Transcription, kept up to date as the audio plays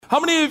How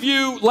many of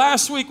you,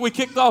 last week we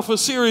kicked off a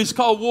series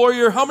called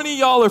Warrior. How many of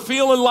y'all are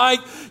feeling like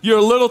you're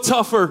a little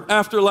tougher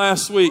after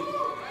last week?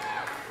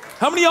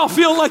 How many of y'all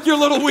feel like you're a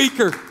little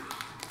weaker?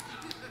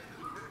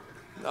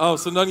 Oh,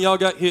 so none of y'all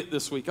got hit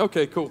this week.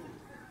 Okay, cool.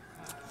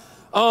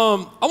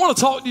 I want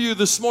to talk to you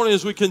this morning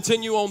as we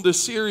continue on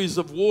this series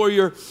of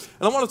Warrior.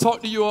 And I want to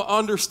talk to you on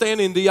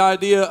understanding the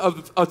idea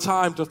of a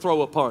time to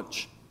throw a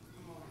punch.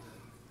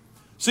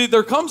 See,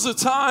 there comes a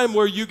time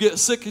where you get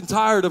sick and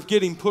tired of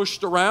getting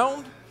pushed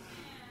around.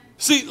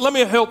 See, let me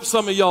help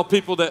some of y'all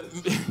people that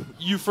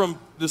you from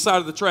the side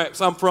of the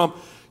tracks I'm from.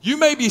 You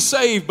may be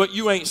saved, but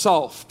you ain't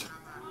soft.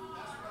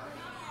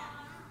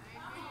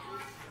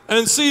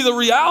 And see, the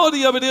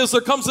reality of it is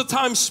there comes a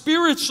time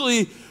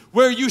spiritually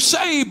where you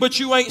say, but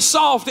you ain't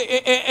soft.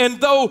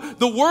 And though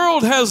the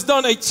world has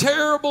done a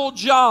terrible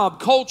job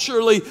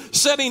culturally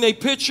setting a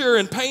picture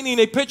and painting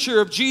a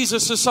picture of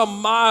Jesus as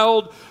some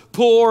mild,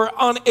 poor,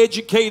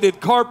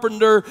 uneducated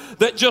carpenter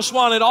that just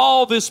wanted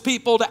all this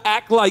people to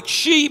act like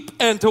sheep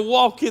and to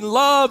walk in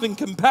love and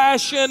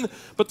compassion.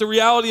 But the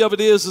reality of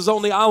it is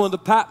on the island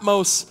of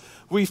Patmos,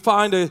 we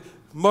find a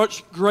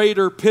much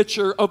greater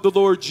picture of the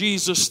Lord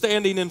Jesus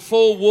standing in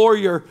full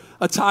warrior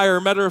attire.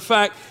 Matter of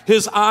fact,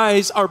 his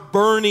eyes are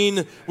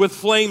burning with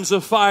flames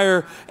of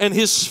fire and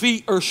his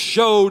feet are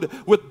shod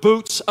with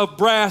boots of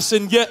brass.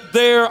 And yet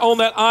there on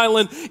that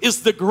island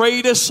is the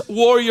greatest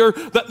warrior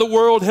that the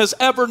world has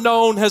ever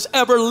known, has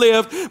ever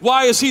lived.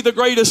 Why is he the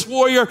greatest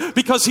warrior?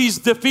 Because he's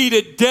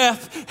defeated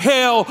death,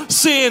 hell,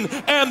 sin,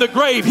 and the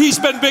grave. He's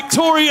been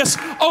victorious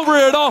over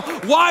it all.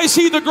 Why is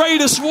he the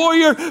greatest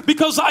warrior?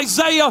 Because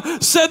Isaiah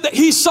said that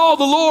he saw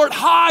the Lord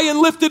high and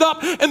lifted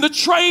up, and the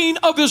train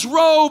of his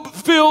robe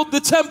filled the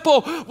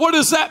temple. What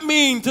does that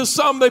mean? To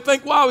some, they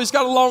think, wow, he's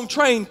got a long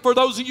train. For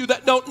those of you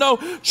that don't know,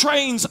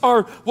 trains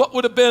are what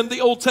would have been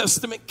the Old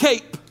Testament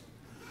cape.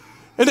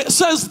 And it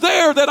says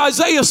there that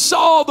Isaiah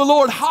saw the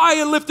Lord high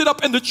and lifted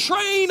up, and the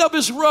train of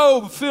his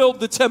robe filled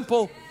the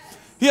temple.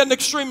 He had an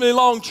extremely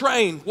long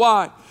train.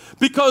 Why?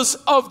 Because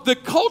of the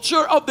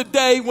culture of the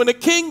day, when a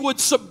king would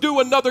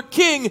subdue another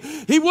king,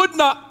 he would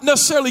not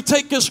necessarily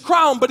take his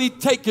crown, but he'd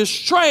take his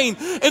train.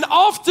 And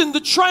often the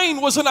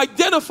train was an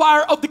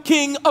identifier of the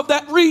king of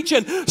that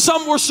region.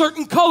 Some were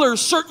certain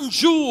colors, certain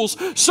jewels,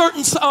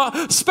 certain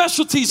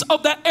specialties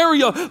of that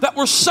area that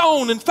were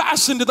sewn and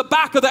fastened to the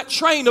back of that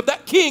train of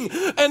that king.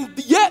 And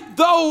yet,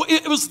 though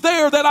it was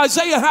there that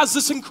Isaiah has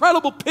this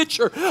incredible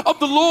picture of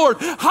the Lord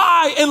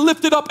high and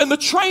lifted up, and the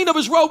train of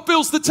his robe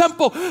fills the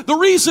temple. The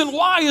reason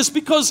why is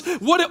because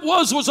what it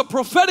was a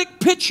prophetic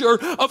picture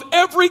of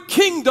every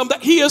kingdom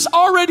that he has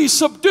already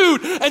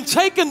subdued and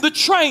taken the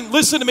train.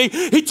 Listen to me.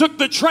 He took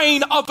the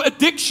train of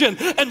addiction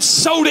and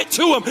sewed it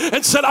to him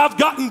and said, I've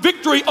gotten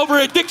victory over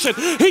addiction.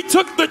 He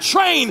took the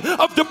train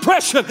of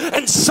depression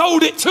and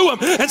sewed it to him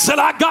and said,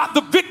 I got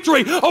the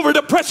victory over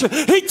depression.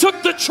 He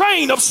took the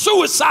train of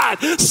suicide,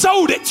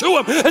 sewed it to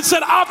him and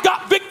said, I've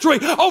got victory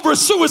over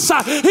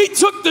suicide. He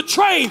took the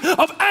train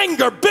of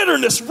anger,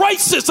 bitterness,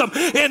 racism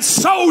and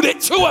sewed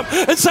it to him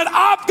and said,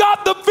 I've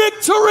got the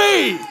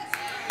victory.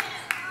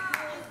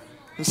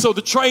 And so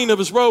the train of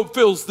his robe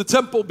fills the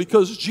temple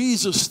because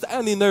Jesus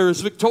standing there is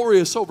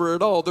victorious over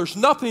it all. There's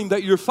nothing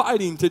that you're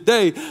fighting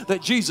today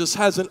that Jesus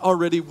hasn't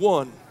already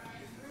won.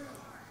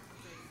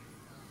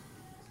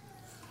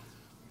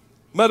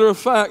 Matter of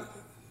fact,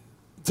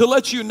 to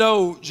let you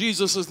know,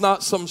 Jesus is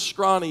not some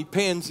scrawny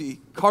pansy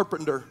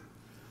carpenter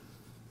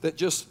that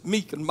just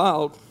meek and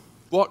mild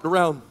walked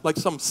around like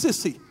some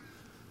sissy.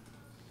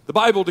 The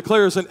Bible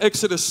declares in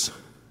Exodus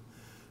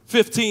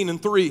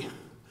 15:3,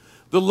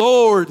 the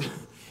Lord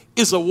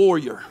is a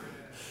warrior,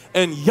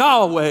 and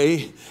Yahweh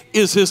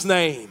is his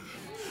name.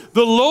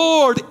 The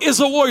Lord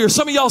is a warrior.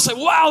 Some of y'all say,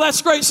 wow,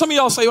 that's great. Some of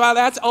y'all say, wow,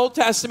 that's Old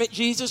Testament.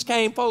 Jesus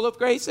came full of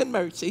grace and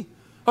mercy.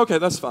 Okay,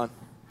 that's fine.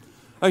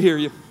 I hear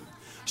you.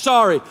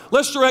 Sorry.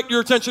 Let's direct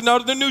your attention now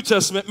to the New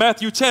Testament,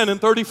 Matthew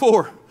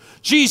 10:34.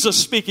 Jesus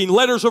speaking,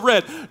 letters of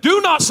red.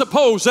 Do not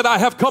suppose that I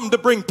have come to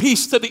bring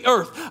peace to the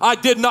earth. I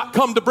did not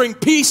come to bring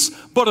peace,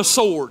 but a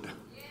sword.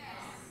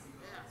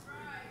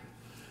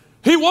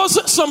 He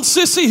wasn't some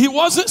sissy. He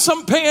wasn't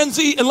some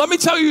pansy. And let me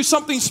tell you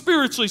something,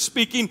 spiritually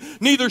speaking,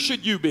 neither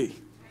should you be.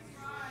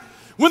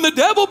 When the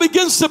devil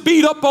begins to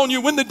beat up on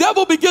you, when the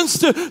devil begins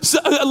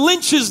to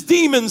lynch his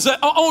demons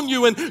on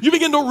you, and you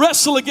begin to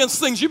wrestle against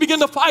things, you begin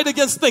to fight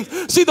against things.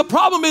 See, the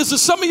problem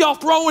is some of y'all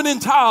throwing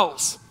in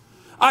towels.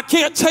 I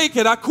can't take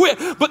it. I quit.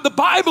 But the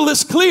Bible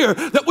is clear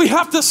that we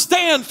have to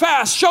stand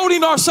fast,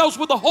 showing ourselves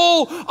with the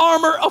whole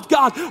armor of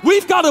God.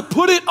 We've got to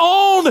put it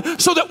on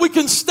so that we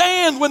can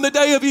stand when the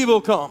day of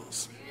evil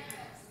comes.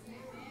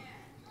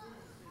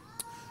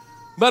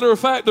 Matter of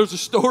fact, there's a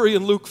story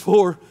in Luke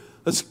 4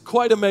 that's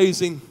quite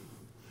amazing.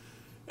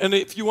 And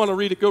if you want to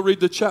read it, go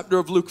read the chapter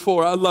of Luke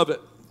 4. I love it.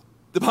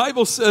 The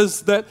Bible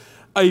says that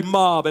a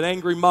mob, an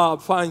angry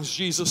mob, finds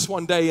Jesus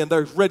one day and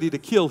they're ready to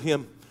kill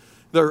him.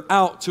 They're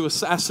out to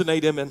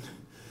assassinate him, and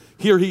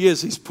here he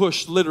is. He's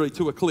pushed literally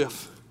to a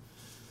cliff.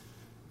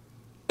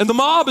 And the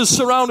mob is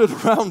surrounded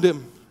around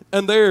him,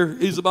 and there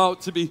he's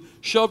about to be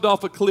shoved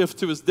off a cliff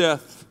to his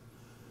death.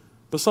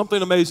 But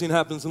something amazing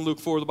happens in Luke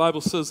 4. The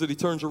Bible says that he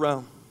turns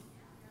around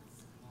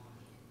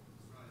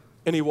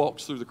and he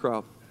walks through the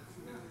crowd.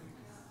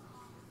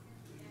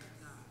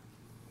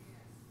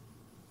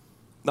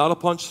 Not a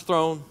punch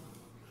thrown.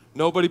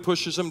 Nobody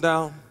pushes him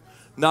down.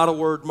 Not a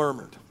word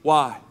murmured.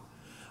 Why?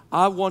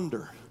 I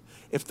wonder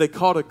if they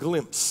caught a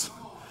glimpse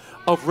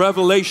of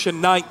Revelation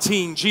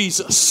 19,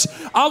 Jesus.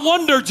 I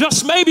wonder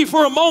just maybe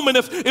for a moment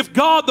if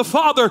God the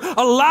Father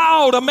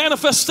allowed a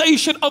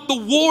manifestation of the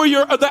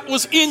warrior that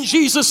was in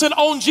Jesus and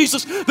on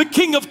Jesus, the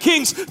King of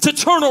Kings, to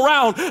turn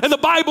around. And the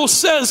Bible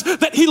says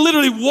that he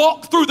literally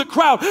walked through the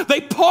crowd.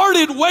 They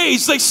parted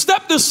ways. They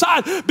stepped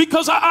aside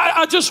because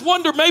I just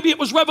wonder maybe it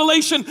was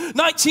Revelation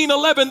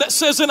 19:11 that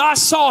says, and I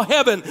saw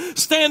heaven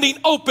standing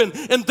open,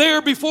 and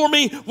there before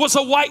me was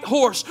a white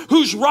horse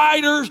whose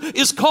rider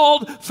is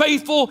called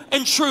Faithful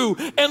and True.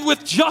 And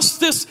with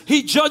justice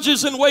he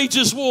judges and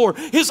wages war.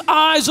 His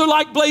eyes are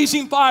like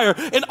blazing fire,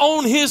 and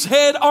on his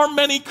head are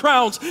many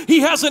crowns. He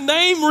has a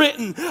name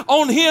written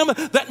on him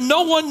that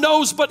no one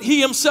knows but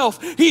he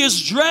himself. He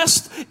is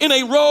dressed in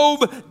a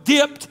robe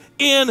dipped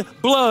in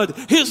blood.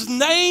 His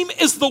name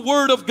is the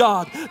Word of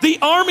God. The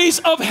armies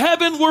of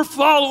heaven were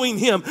following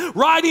him,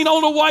 riding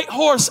on a white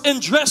horse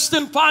and dressed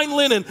in fine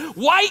linen,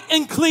 white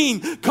and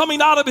clean.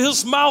 Coming out of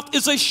his mouth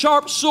is a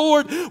sharp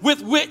sword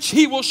with which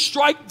he will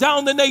strike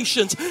down the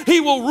nations.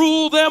 He will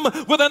rule them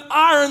with an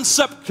iron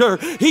scepter.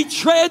 He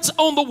treads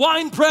on the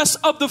winepress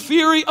of the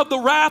fury of the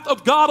wrath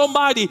of God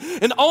Almighty.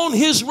 And on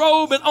his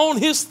robe and on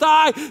his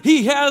thigh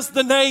he has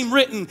the name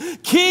written,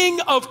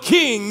 King of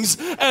Kings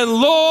and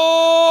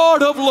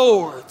Lord of Lords.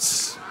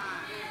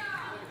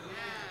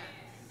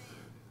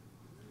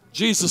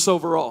 Jesus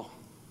over all.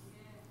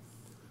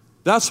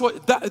 That's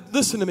what,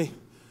 listen to me.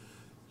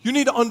 You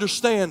need to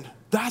understand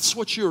that's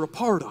what you're a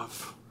part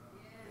of.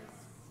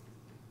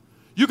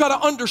 You got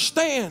to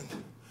understand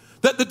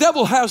that the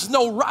devil has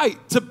no right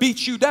to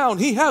beat you down.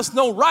 He has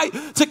no right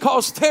to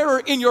cause terror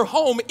in your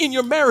home, in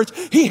your marriage.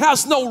 He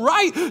has no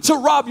right to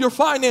rob your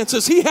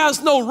finances. He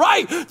has no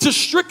right to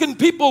stricken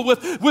people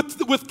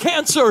with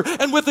cancer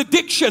and with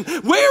addiction.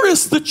 Where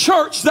is the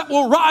church that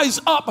will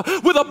rise up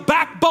with a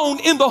backbone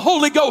in the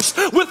Holy Ghost,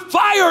 with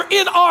fire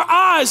in our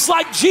eyes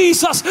like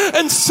Jesus,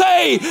 and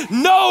say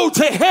no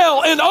to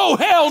hell and oh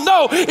hell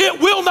no, it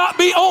will not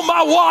be on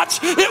my watch.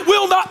 It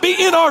will not be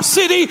in our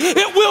city.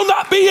 It will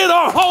not be in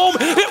our home.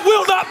 It will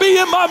not be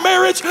in my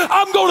marriage.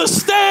 I'm going to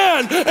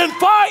stand and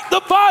fight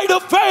the fight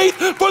of faith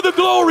for the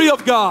glory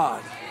of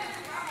God.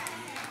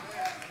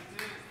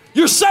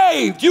 You're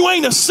saved. You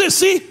ain't a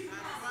sissy.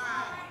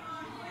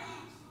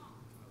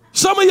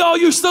 Some of y'all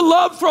used to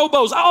love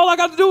throwbows. All I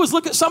got to do is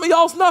look at some of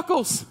y'all's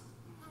knuckles.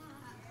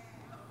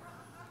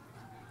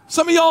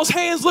 Some of y'all's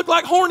hands look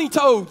like horny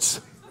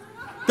toads.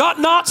 Got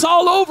knots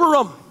all over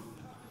them.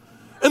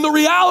 And the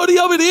reality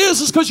of it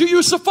is because you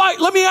used to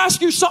fight. Let me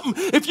ask you something.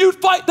 If you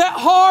fight that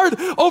hard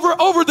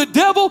over the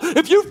devil,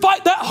 if you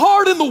fight that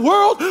hard in the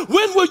world,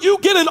 when will you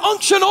get an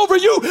unction over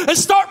you and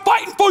start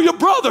fighting for your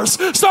brothers?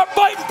 Start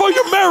fighting for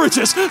your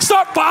marriages.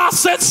 I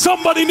said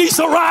somebody needs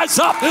to rise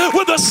up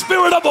with the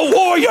spirit of a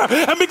warrior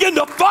and begin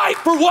to fight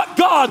for what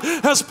God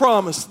has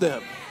promised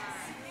them.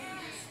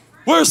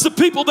 Where's the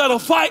people that'll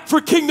fight for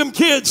Kingdom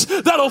Kids?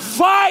 That'll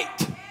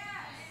fight.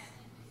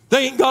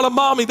 They ain't got a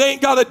mommy, they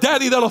ain't got a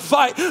daddy that'll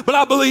fight. But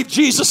I believe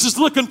Jesus is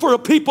looking for a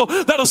people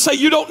that'll say,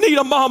 you don't need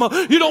a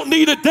mama, you don't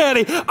need a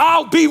daddy.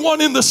 I'll be one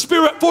in the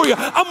spirit for you.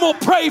 I'm going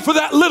to pray for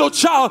that little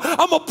child.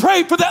 I'm going to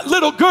pray for that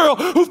little girl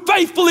who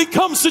faithfully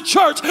comes to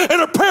church and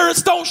her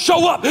parents don't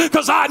show up,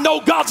 because I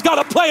know God's got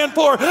a plan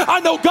for her. I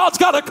know God's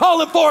got a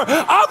calling for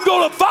her. I'm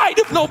going to fight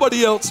if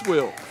nobody else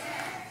will.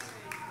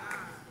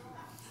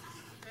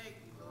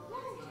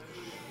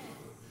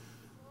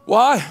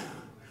 Why?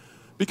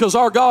 Because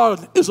our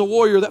God is a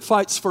warrior that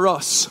fights for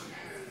us.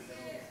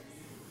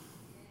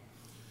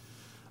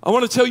 I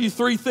want to tell you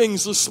 3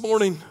 things this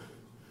morning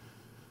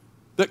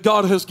that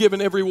God has given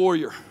every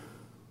warrior.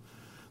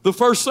 The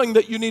first thing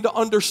that you need to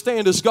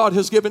understand is God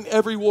has given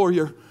every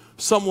warrior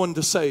someone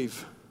to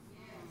save.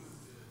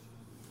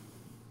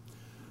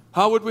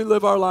 How would we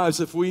live our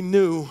lives if we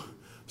knew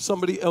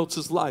somebody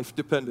else's life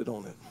depended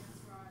on it?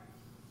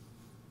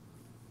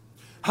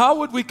 How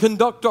would we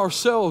conduct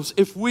ourselves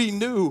if we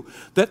knew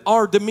that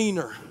our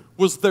demeanor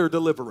was their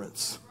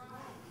deliverance?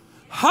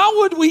 How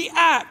would we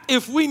act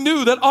if we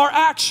knew that our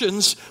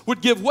actions would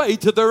give way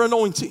to their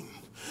anointing?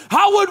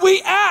 How would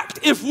we act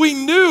if we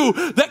knew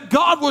that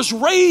God was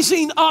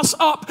raising us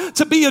up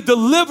to be a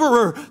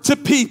deliverer to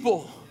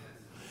people?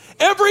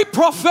 Every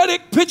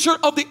prophetic picture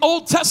of the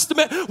Old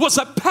Testament was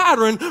a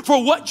pattern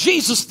for what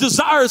Jesus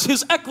desires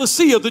his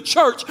ecclesia, the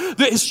church,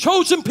 his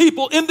chosen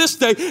people in this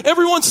day.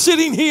 Everyone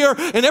sitting here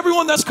and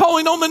everyone that's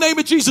calling on the name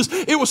of Jesus,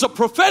 it was a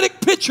prophetic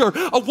picture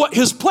of what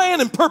his plan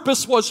and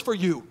purpose was for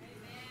you.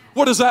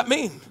 What does that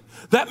mean?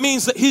 That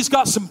means that he's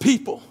got some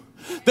people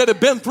that have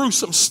been through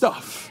some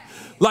stuff.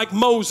 like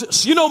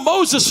Moses. You know,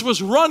 Moses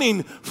was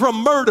running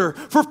from murder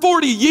for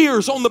 40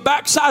 years on the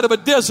backside of a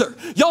desert.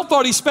 Y'all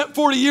thought he spent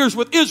 40 years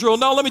with Israel.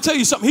 Now, let me tell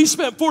you something. He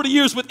spent 40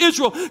 years with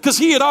Israel because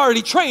he had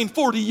already trained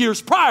 40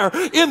 years prior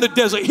in the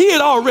desert. He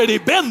had already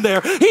been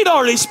there. He'd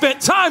already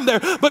spent time there.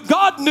 But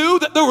God knew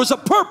that there was a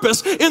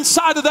purpose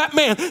inside of that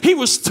man. He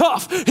was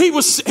tough. He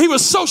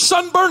was so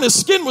sunburned, his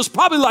skin was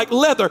probably like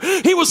leather.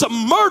 He was a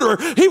murderer.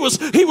 He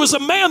was a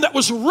man that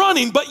was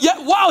running, but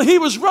yet while he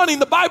was running,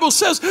 the Bible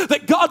says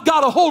that God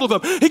got a hold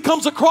of him. He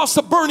comes across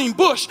a burning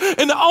bush,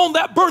 and on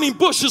that burning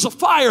bush is a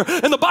fire,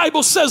 and the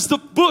Bible says the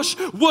bush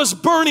was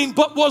burning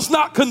but was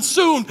not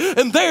consumed.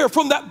 And there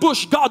from that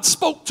bush God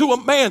spoke to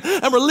a man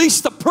and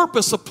released a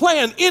purpose, a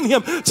plan in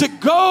him to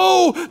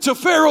go to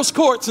Pharaoh's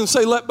courts and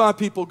say, let my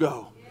people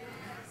go.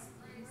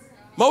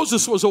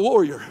 Moses was a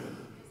warrior,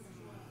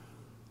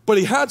 but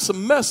he had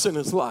some mess in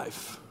his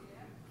life.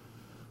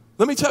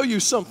 Let me tell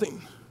you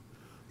something.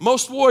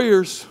 Most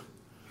warriors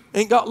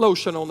ain't got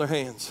lotion on their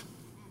hands.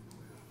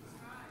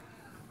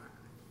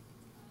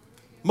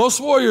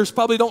 Most warriors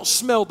probably don't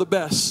smell the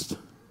best.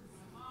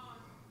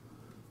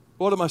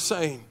 What am I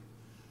saying?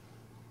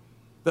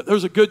 That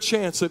there's a good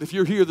chance that if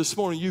you're here this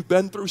morning, you've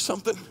been through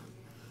something,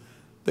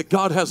 that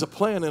God has a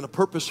plan and a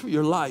purpose for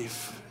your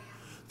life.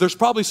 There's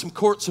probably some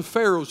courts of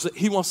Pharaohs that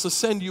he wants to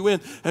send you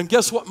in. And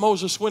guess what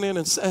Moses went in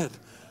and said?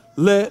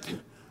 Let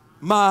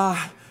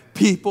my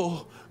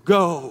people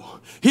go.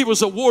 He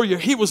was a warrior.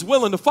 He was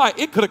willing to fight.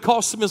 It could have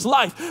cost him his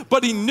life,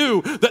 but he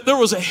knew that there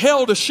was a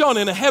hell to shun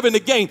and a heaven to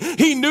gain.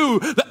 He knew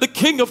that the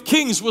King of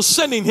Kings was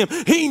sending him.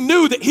 He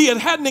knew that he had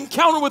had an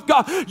encounter with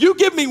God. You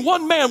give me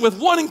one man with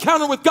one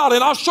encounter with God,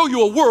 and I'll show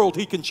you a world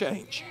he can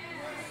change.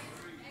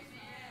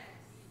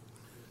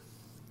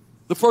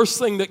 The first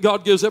thing that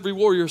God gives every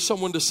warrior is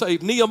someone to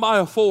save.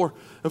 Nehemiah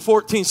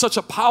 4:14, such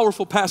a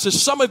powerful passage.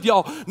 Some of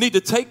y'all need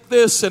to take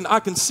this, and I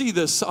can see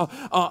this,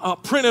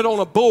 print it on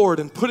a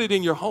board and put it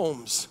in your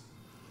homes.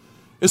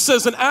 It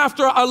says, and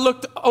after I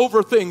looked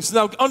over things.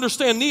 Now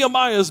understand,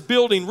 Nehemiah is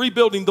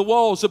rebuilding the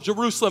walls of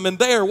Jerusalem. And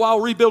there,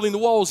 while rebuilding the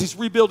walls, he's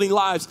rebuilding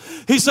lives.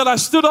 He said, I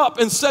stood up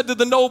and said to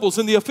the nobles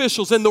and the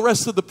officials and the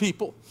rest of the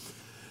people,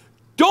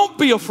 don't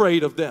be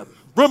afraid of them.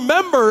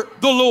 Remember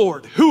the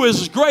Lord, who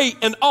is great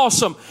and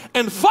awesome,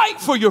 and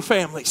fight for your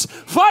families,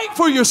 fight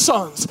for your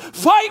sons,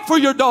 fight for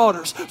your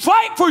daughters,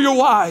 fight for your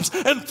wives,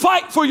 and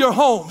fight for your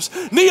homes.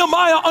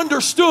 Nehemiah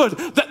understood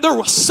that there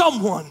was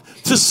someone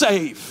to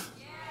save.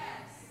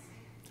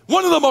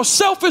 One of the most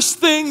selfish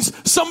things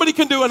somebody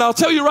can do, and I'll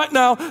tell you right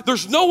now,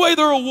 there's no way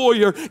they're a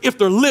warrior if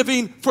they're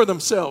living for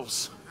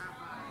themselves.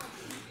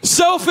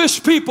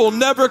 Selfish people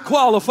never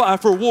qualify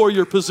for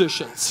warrior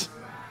positions.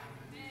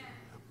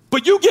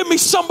 But you give me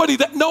somebody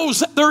that knows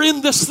that they're in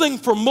this thing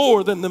for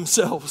more than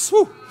themselves.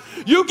 Whew.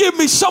 You give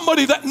me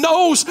somebody that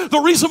knows the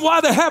reason why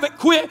they haven't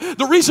quit,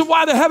 the reason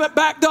why they haven't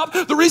backed up,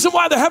 the reason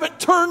why they haven't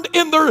turned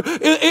in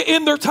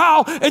their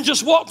towel and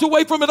just walked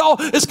away from it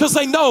all is because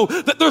they know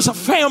that there's a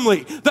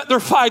family that they're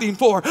fighting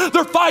for.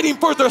 They're fighting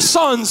for their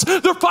sons.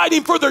 They're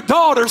fighting for their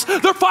daughters.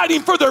 They're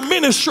fighting for their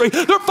ministry.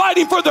 They're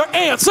fighting for their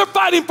aunts. They're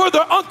fighting for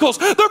their uncles.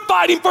 They're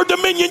fighting for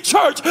Dominion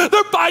Church.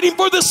 They're fighting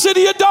for the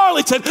city of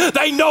Darlington.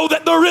 They know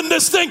that they're in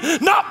this thing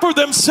not for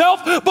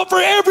themselves, but for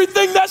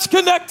everything that's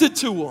connected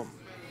to them.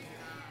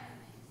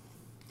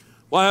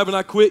 Why haven't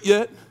I quit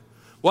yet?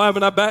 Why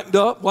haven't I backed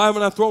up? Why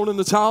haven't I thrown in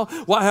the towel?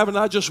 Why haven't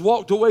I just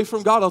walked away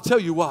from God? I'll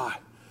tell you why.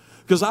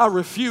 Because I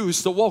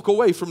refuse to walk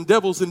away from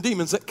devils and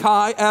demons that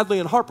Kai, Adley,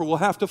 and Harper will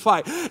have to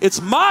fight. It's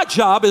my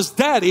job as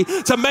daddy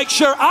to make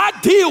sure I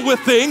deal with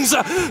things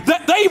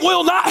that they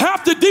will not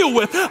have to deal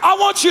with. I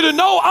want you to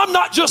know I'm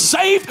not just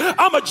saved,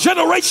 I'm a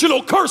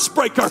generational curse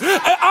breaker.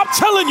 I'm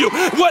telling you,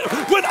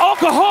 when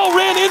alcohol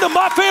ran into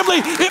my family,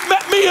 it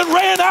met me and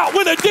ran out.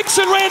 When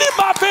addiction ran in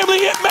my family,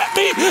 it met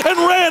me and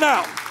ran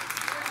out.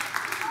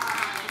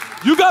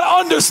 You got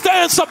to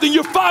understand something.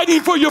 You're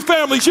fighting for your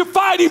families. You're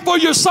fighting for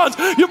your sons.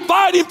 You're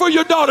fighting for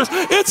your daughters.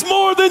 It's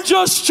more than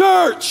just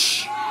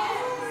church.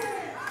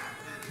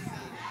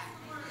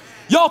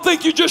 Y'all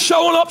think you're just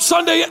showing up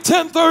Sunday at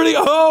 10:30?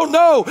 Oh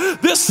no,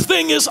 this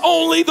thing is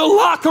only the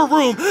locker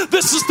room.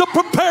 This is the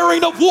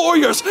preparing of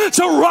warriors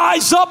to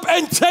rise up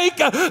and take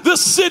the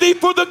city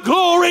for the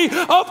glory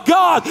of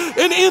God.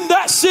 And in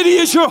that city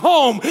is your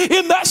home.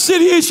 In that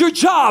city is your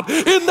job.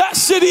 In that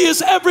city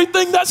is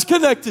everything that's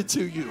connected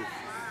to you.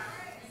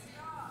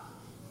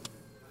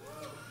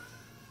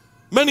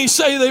 Many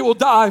say they will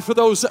die for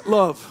those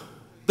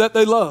that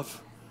they love.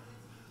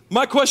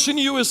 My question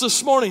to you is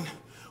this morning,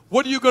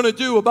 what are you going to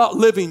do about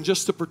living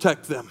just to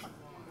protect them?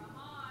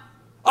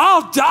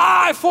 I'll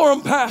die for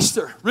them,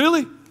 Pastor.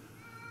 Really?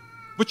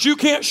 But you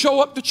can't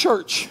show up to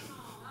church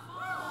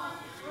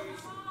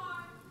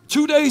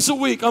 2 days a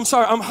week. I'm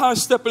sorry, I'm high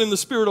stepping in the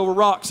spirit over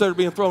rocks that are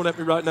being thrown at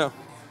me right now.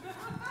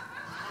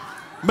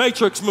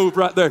 Matrix move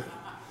right there.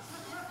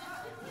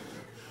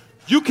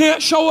 You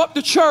can't show up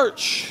to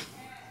church,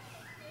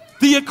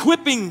 the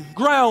equipping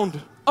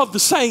ground of the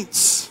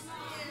saints,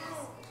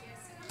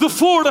 the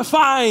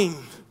fortifying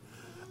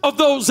of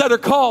those that are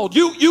called.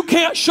 You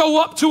can't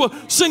show up to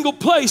a single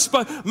place,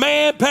 but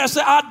man,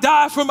 Pastor, I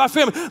die for my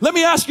family. Let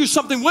me ask you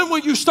something. When will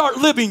you start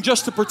living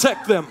just to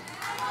protect them?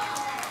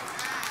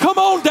 Come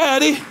on,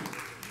 Daddy.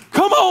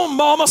 Come on,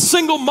 mama,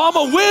 single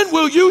mama. When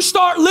will you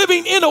start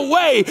living in a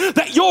way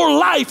that your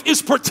life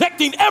is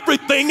protecting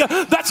everything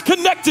that's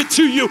connected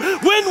to you?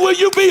 When will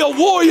you be a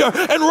warrior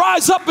and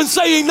rise up and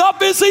say,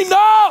 enough is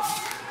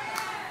enough?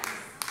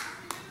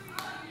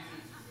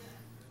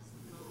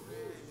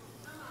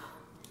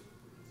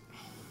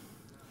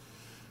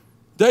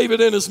 David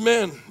and his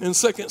men in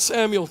 2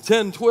 Samuel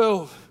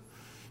 10:12,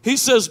 he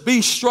says,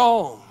 be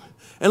strong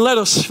and let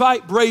us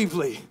fight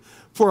bravely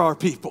for our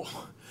people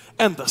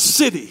and the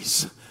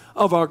cities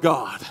of our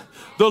God.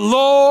 The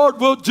Lord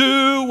will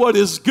do what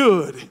is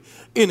good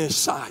in his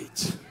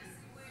sight.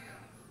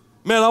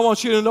 Man, I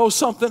want you to know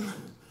something.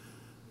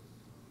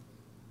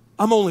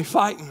 I'm only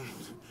fighting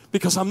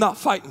because I'm not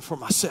fighting for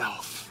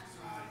myself.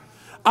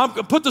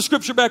 Put the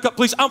scripture back up,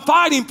 please. I'm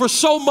fighting for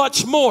so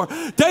much more.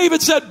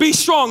 David said, be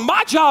strong.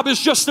 My job is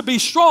just to be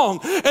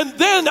strong and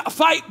then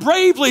fight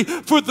bravely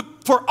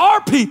for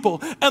our people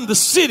and the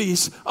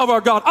cities of our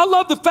God. I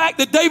love the fact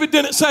that David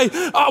didn't say,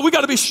 we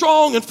got to be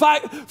strong and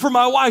fight for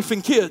my wife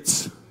and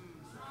kids.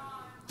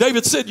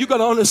 David said, you got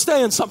to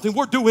understand something.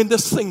 We're doing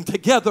this thing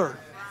together.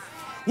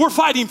 We're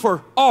fighting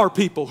for our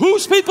people.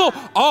 Whose people?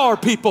 Our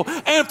people.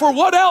 And for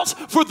what else?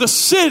 For the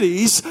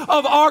cities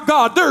of our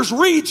God. There's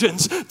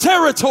regions,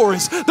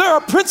 territories. There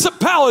are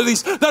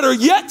principalities that are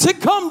yet to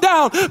come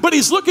down. But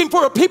he's looking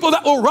for a people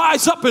that will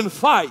rise up and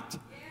fight.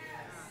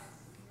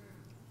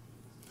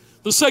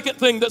 The second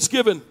thing that's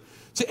given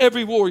to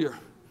every warrior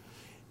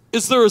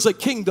is there is a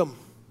kingdom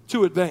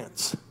to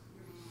advance.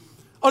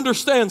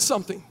 Understand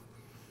something.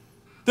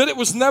 That it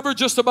was never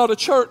just about a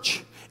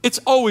church. It's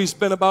always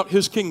been about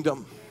his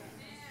kingdom.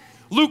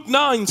 Luke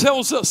 9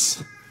 tells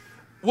us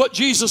what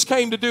Jesus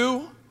came to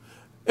do.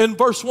 In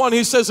verse 1,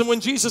 he says, and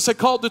when Jesus had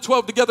called the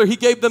 12 together, he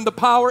gave them the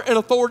power and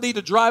authority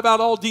to drive out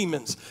all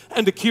demons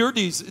and to cure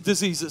these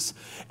diseases.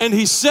 And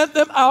he sent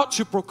them out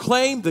to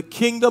proclaim the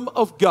kingdom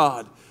of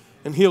God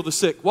and heal the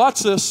sick. Watch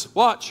this.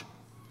 Watch.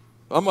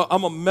 I'm going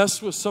to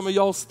mess with some of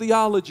y'all's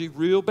theology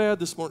real bad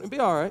this morning. It'll be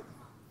all right.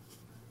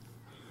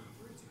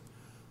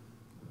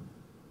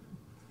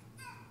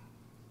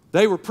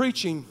 They were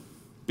preaching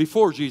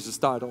before Jesus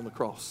died on the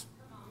cross.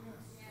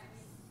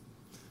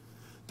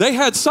 They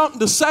had something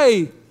to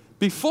say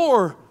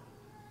before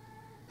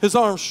his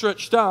arms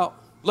stretched out,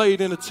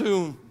 laid in a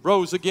tomb,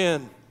 rose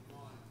again.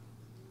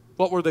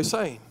 What were they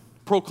saying?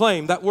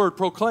 Proclaim. That word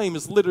proclaim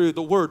is literally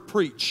the word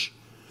preach.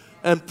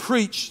 And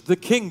preach the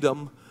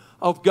kingdom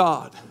of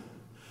God.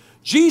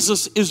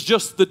 Jesus is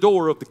just the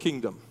door of the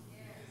kingdom.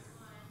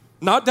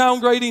 Not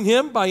downgrading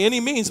him by any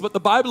means, but the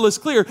Bible is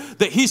clear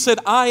that he said,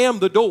 I am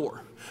the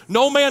door.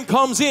 No man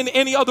comes in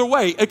any other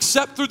way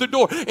except through the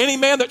door. Any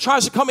man that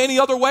tries to come any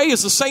other way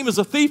is the same as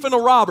a thief and a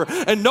robber.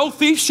 And no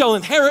thief shall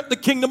inherit the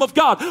kingdom of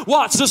God.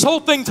 Watch, this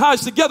whole thing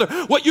ties together.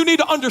 What you need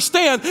to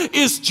understand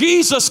is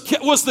Jesus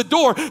was the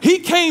door. He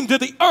came to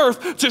the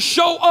earth to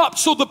show up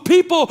so the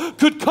people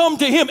could come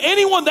to him.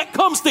 Anyone that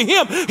comes to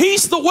him,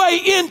 he's the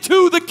way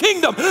into the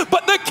kingdom.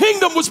 But the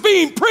kingdom was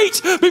being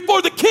preached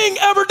before the king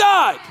ever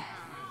died.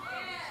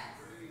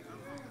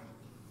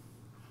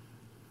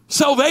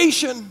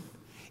 Salvation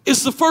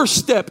is the first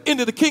step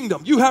into the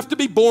kingdom. You have to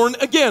be born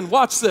again.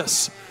 Watch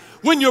this.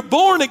 When you're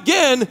born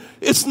again,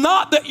 it's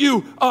not that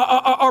you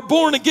are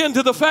born again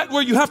to the fact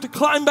where you have to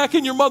climb back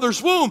in your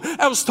mother's womb,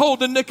 as was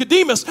told to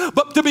Nicodemus.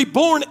 But to be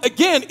born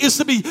again is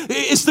to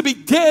be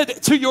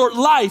dead to your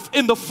life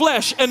in the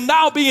flesh and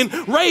now being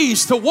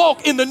raised to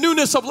walk in the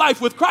newness of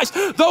life with Christ.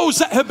 Those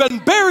that have been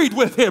buried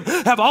with him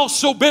have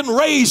also been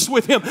raised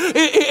with him.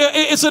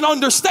 It's an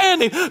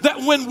understanding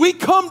that when we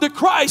come to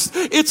Christ,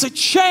 it's a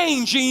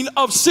changing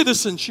of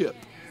citizenship.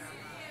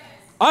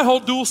 I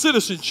hold dual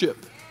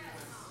citizenship.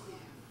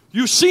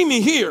 You see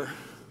me here,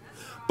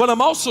 but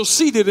I'm also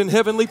seated in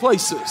heavenly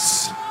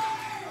places.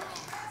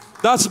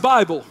 That's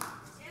Bible.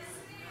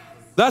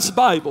 That's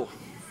Bible.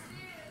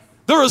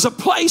 There is a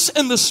place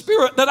in the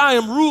Spirit that I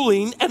am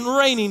ruling and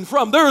reigning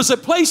from. There is a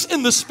place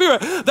in the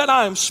Spirit that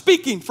I am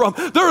speaking from.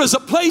 There is a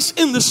place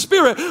in the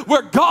Spirit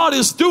where God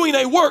is doing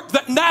a work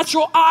that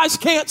natural eyes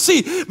can't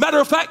see. Matter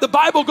of fact, the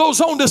Bible goes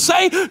on to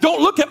say,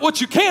 don't look at what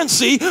you can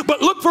see,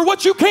 but look for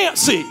what you can't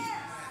see.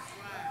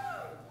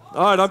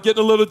 All right, I'm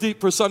getting a little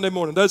deep for Sunday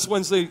morning. That's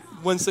Wednesday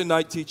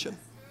night teaching.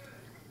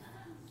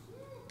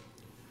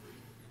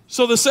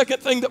 So the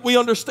second thing that we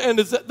understand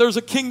is that there's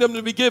a kingdom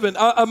to be given.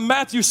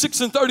 Matthew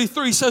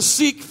 6:33 says,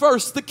 seek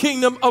first the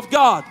kingdom of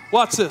God.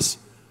 Watch this.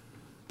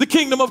 The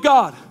kingdom of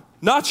God.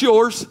 Not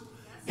yours.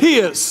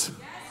 His.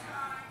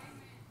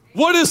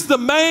 What is the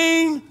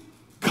main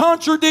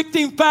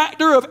contradicting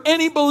factor of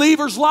any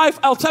believer's life?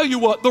 I'll tell you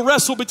what. The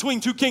wrestle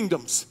between two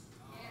kingdoms.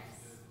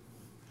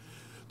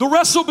 The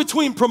wrestle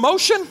between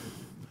promotion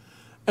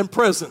and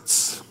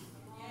presence.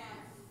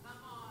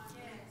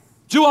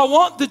 Do I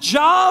want the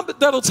job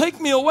that'll take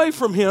me away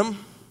from him,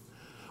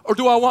 or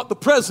do I want the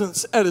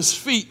presence at his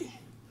feet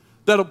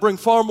that'll bring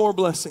far more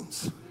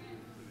blessings?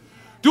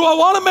 Do I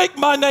want to make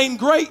my name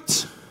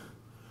great,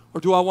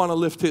 or do I want to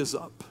lift his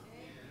up?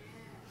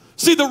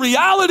 See, the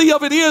reality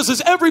of it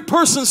is every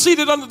person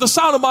seated under the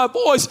sound of my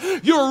voice,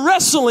 you're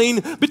wrestling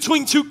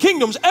between two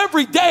kingdoms.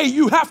 Every day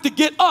you have to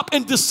get up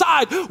and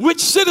decide which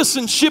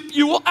citizenship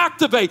you will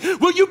activate.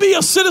 Will you be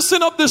a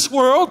citizen of this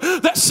world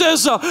that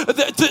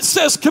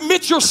says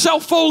commit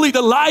yourself fully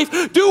to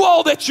life, do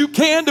all that you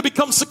can to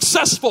become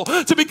successful,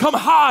 to become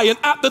high and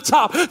at the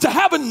top, to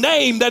have a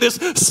name that is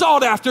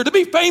sought after, to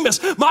be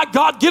famous? My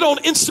God, get on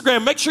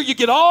Instagram. Make sure you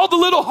get all the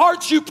little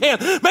hearts you can.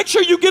 Make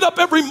sure you get up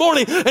every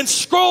morning and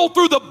scroll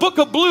through the book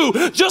of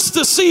blue just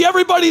to see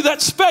everybody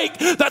that's fake,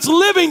 that's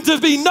living to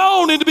be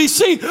known and to be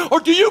seen?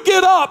 Or do you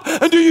get up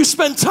and do you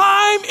spend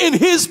time in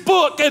his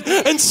book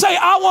and say,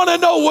 I want to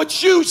know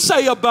what you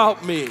say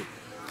about me?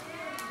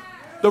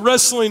 The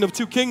wrestling of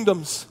two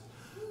kingdoms.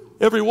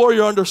 Every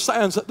warrior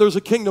understands that there's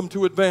a kingdom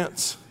to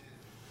advance.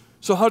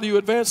 So how do you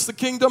advance the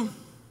kingdom?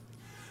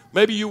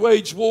 Maybe you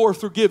wage war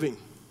through giving.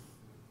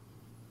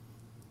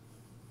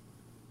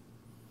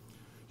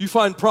 You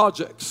find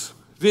projects,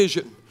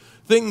 vision,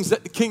 things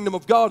that the kingdom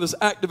of God is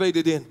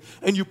activated in,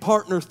 and you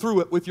partner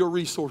through it with your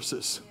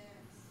resources.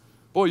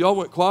 Boy, y'all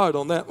went quiet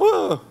on that.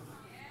 Whoa.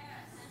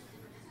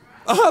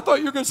 I thought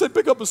you were going to say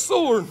pick up a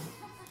sword.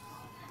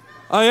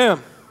 I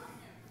am.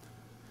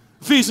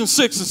 Ephesians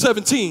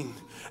 6:17.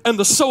 And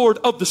the sword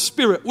of the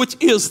Spirit, which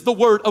is the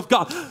word of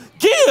God.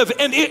 Give,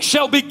 and it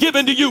shall be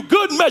given to you.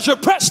 Good measure,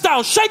 pressed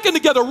down, shaken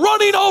together,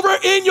 running over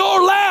in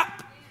your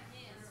lap.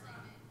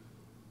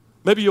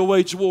 Maybe you'll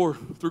wage war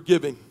through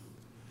giving,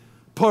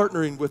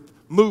 partnering with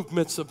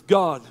movements of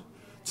God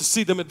to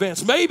see them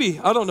advance. Maybe,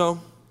 I don't know,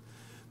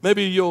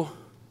 maybe you'll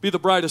be the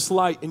brightest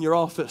light in your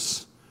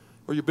office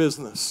or your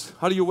business.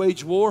 How do you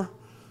wage war?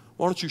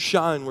 Why don't you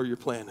shine where you're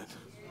planted?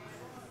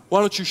 Why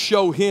don't you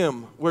show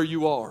him where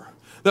you are?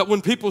 That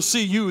when people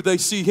see you, they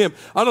see him.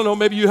 I don't know,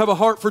 maybe you have a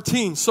heart for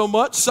teens, so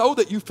much so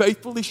that you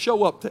faithfully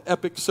show up to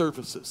epic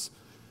services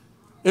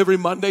every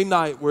Monday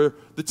night where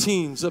the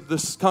teens of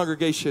this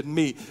congregation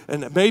meet.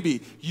 And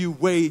maybe you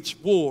wage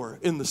war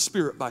in the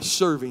Spirit by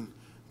serving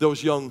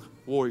those young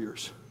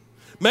warriors.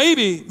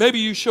 Maybe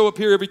you show up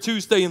here every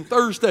Tuesday and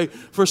Thursday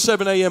for a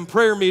 7 a.m.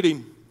 prayer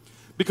meeting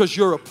because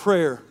you're a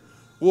prayer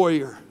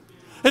warrior.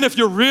 And if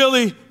you're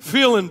really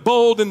feeling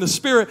bold in the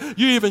Spirit,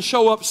 you even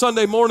show up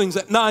Sunday mornings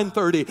at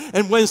 9:30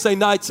 and Wednesday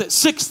nights at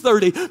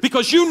 6:30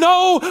 because you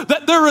know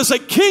that there is a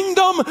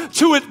kingdom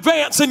to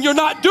advance, and you're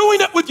not doing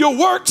it with your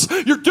works.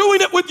 You're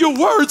doing it with your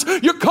words.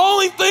 You're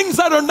calling things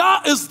that are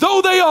not as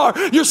though they are.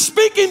 You're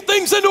speaking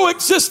things into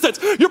existence.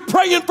 You're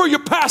praying for your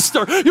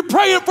pastor. You're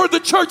praying for the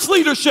church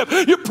leadership.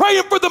 You're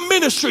praying for the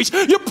ministries.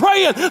 You're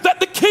praying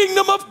that the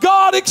kingdom of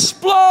God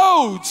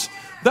explodes.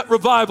 That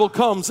revival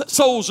comes, that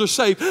souls are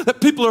saved,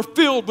 that people are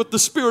filled with the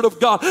Spirit of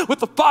God, with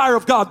the fire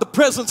of God, the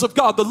presence of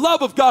God, the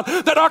love of God,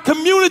 that our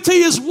community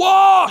is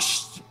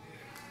washed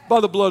by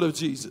the blood of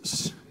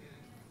Jesus.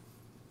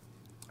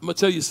 I'm going to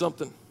tell you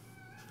something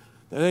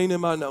that ain't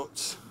in my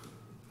notes.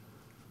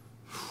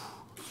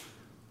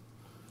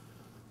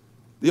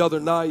 The other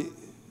night,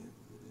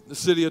 the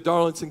city of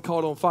Darlington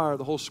caught on fire.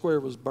 The whole square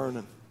was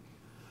burning.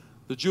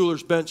 The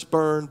jeweler's bench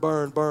burned.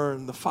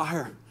 The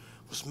fire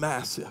was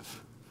massive.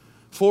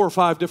 4 or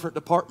 5 different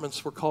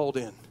departments were called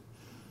in.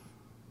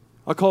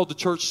 I called the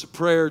church to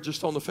prayer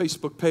just on the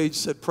Facebook page,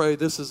 said, pray,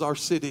 this is our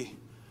city.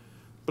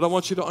 But I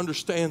want you to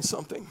understand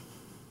something.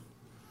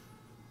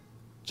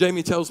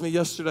 Jamie tells me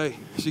yesterday,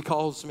 she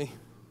calls me.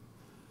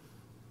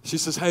 She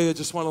says, hey, I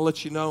just want to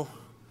let you know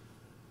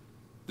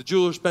the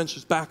jeweler's bench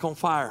is back on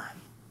fire.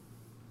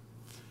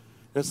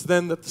 And it's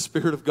then that the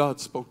Spirit of God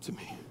spoke to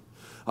me.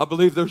 I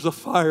believe there's a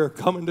fire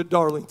coming to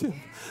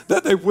Darlington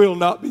that they will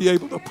not be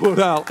able to put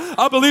out.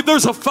 I believe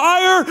there's a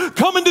fire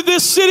coming to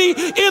this city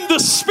in the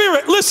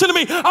Spirit. Listen to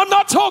me. I'm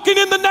not talking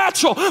in the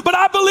natural, but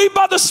I believe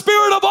by the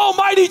Spirit of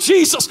Almighty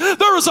Jesus,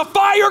 there is a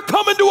fire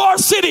coming to our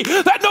city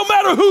that no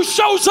matter who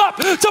shows up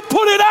to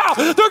put it out,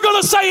 they're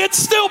going to say it's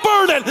still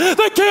burning.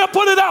 They can't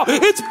put it out.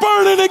 It's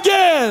burning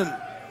again.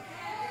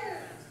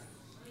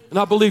 And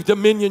I believe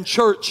Dominion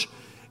Church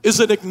is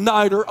an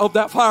igniter of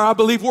that fire. I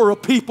believe we're a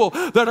people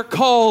that are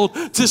called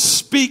to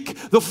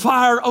speak the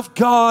fire of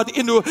God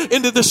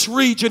into this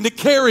region, to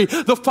carry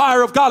the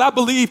fire of God. I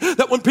believe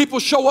that when people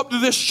show up to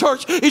this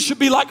church, it should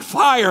be like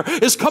fire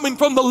is coming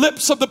from the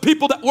lips of the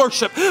people that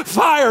worship.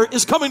 Fire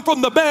is coming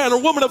from the man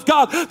or woman of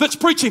God that's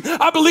preaching.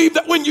 I believe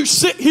that when you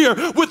sit here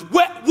with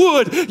wet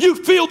wood, you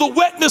feel the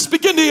wetness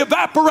begin to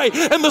evaporate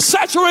and the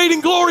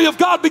saturating glory of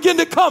God begin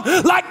to come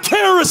like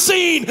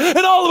kerosene. And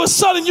all of a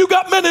sudden you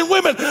got men and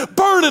women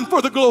burning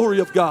for the glory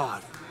of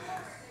God.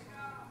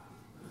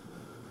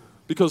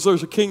 Because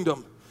there's a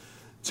kingdom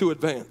to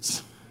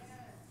advance.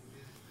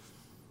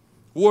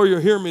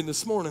 Warrior, hear me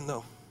this morning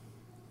though.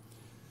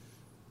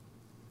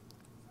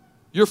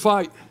 Your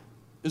fight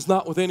is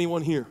not with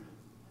anyone here.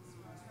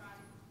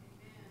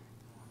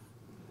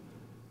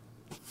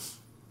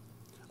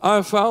 I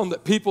have found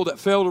that people that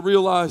fail to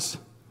realize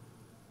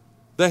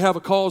they have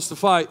a cause to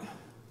fight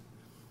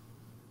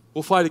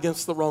will fight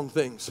against the wrong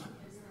things.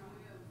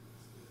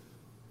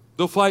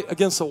 They'll fight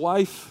against a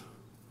wife.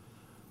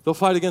 They'll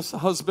fight against a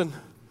husband.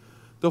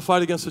 They'll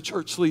fight against a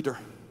church leader.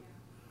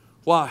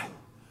 Why?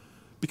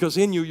 Because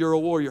in you, you're a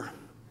warrior.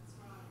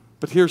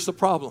 But here's the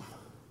problem.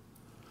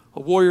 A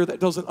warrior that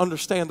doesn't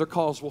understand their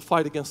cause will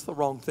fight against the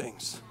wrong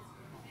things.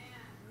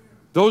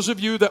 Those of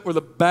you that were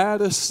the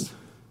baddest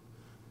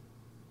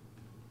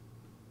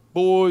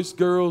boys,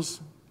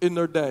 girls in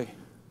their day,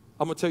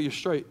 I'm going to tell you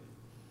straight.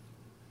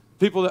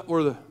 People that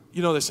were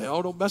they say,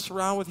 oh, don't mess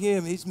around with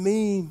him. He's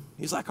mean.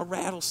 He's like a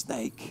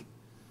rattlesnake.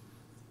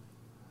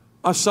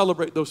 I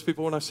celebrate those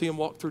people when I see them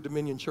walk through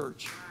Dominion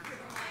Church.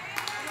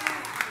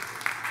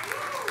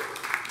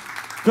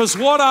 Because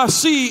what I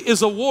see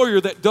is a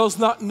warrior that does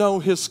not know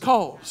his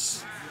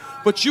cause.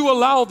 But you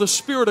allow the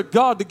Spirit of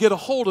God to get a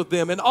hold of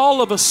them, and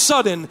all of a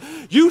sudden,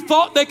 you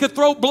thought they could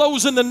throw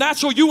blows in the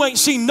natural. You ain't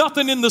seen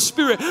nothing in the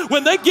Spirit.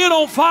 When they get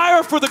on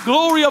fire for the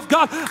glory of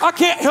God, I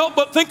can't help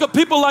but think of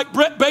people like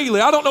Brett Bailey.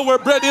 I don't know where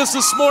Brett is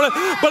this morning,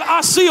 but I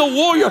see a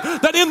warrior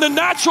that in the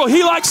natural,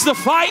 he likes to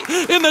fight.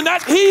 In the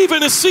natural, he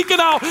even is seeking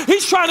out.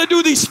 He's trying to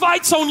do these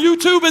fights on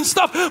YouTube and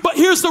stuff. But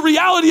here's the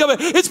reality of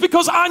it. It's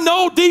because I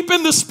know deep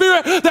in the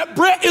Spirit that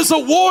Brett is a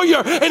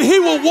warrior, and he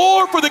will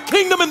war for the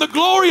kingdom and the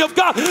glory of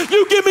God.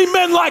 You give me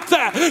men like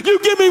that. You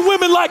give me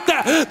women like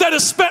that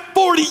have spent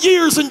 40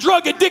 years in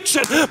drug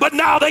addiction, but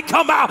now they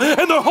come out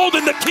and they're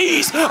holding the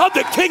keys of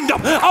the kingdom.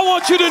 I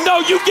want you to know,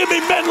 you give me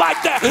men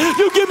like that.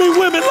 You give me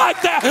women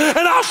like that,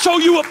 and I'll show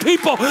you a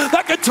people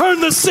that can turn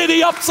the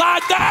city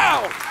upside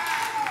down.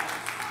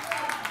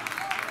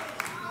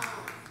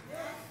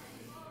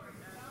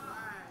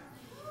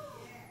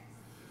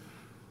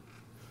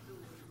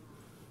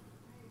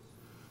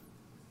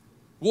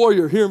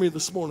 Warrior, hear me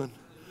this morning.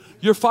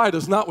 Your fight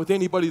is not with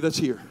anybody that's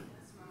here.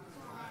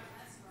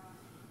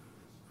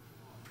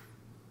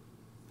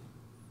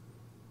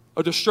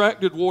 A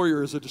distracted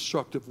warrior is a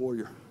destructive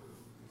warrior.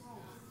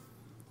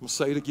 I'm going to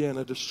say it again.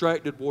 A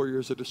distracted warrior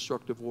is a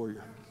destructive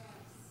warrior.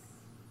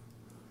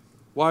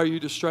 Why are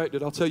you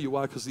distracted? I'll tell you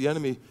why. Because the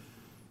enemy,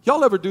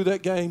 y'all ever do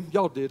that game?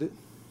 Y'all did it.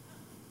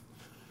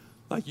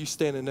 Like you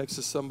standing next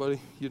to somebody,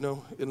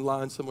 in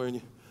line somewhere, and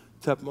you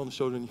tap them on the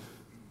shoulder,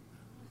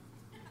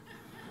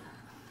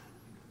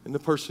 and the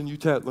person you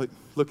tap, like,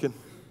 looking.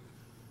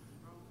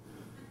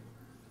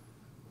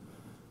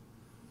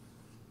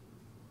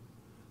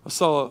 I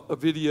saw a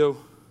video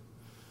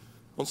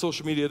on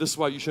social media. This is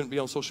why you shouldn't be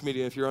on social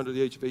media. If you're under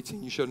the age of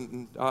 18, you shouldn't.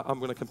 And I'm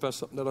going to confess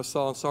something that I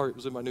saw. I'm sorry, it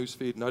was in my news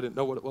feed, and I didn't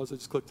know what it was. I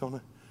just clicked on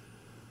it.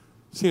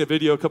 Seen a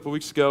video a couple of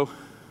weeks ago.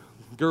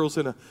 Girl's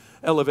in an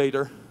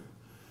elevator,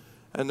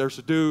 and there's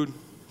a dude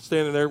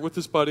standing there with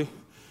his buddy.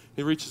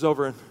 He reaches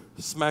over and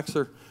smacks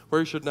her where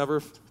he should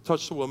never have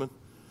touched a woman.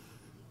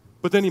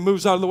 But then he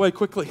moves out of the way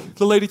quickly.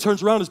 The lady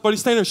turns around. His buddy's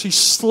standing there. She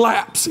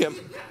slaps him.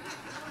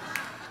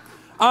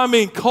 I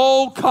mean,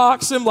 cold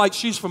cocks him like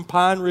she's from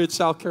Pine Ridge,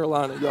 South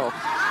Carolina, y'all.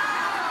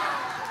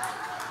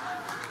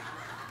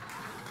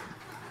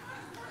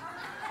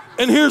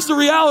 And here's the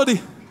reality.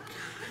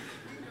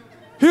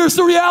 Here's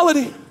the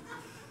reality.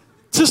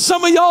 To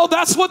some of y'all,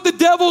 that's what the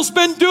devil's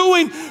been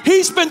doing.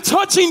 He's been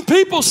touching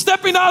people,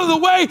 stepping out of the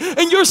way,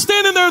 and you're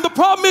standing there, and the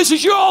problem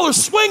is you all are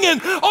swinging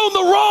on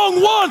the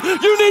wrong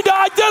one. You need to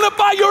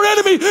identify your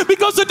enemy,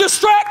 because a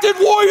distracted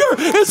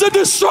warrior is a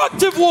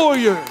destructive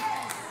warrior.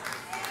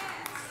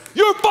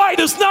 Your fight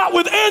is not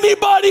with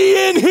anybody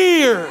in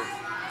here.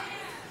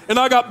 And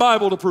I got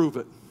Bible to prove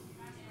it.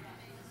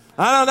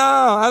 I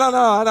don't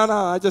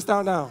know. I just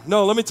don't know.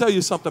 No, let me tell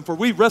you something. For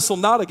we wrestle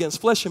not against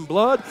flesh and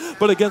blood,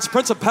 but against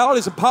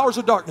principalities and powers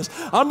of darkness.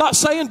 I'm not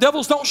saying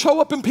devils don't show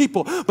up in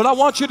people, but I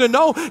want you to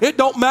know it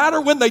don't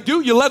matter when they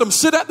do. You let them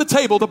sit at the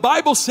table. The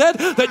Bible said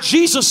that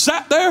Jesus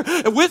sat there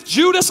with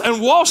Judas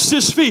and washed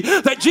his feet.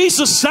 That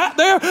Jesus sat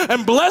there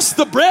and blessed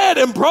the bread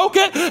and broke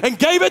it and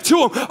gave it to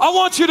him. I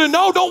want you to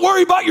know, don't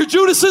worry about your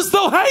Judases.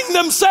 They'll hang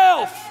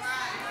themselves.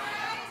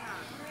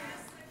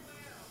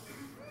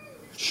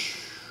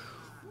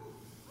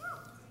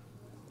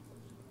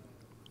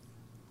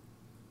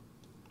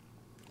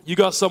 You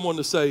got someone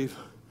to save.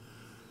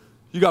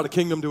 You got a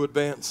kingdom to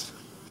advance.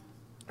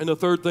 And the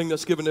third thing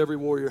that's given to every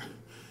warrior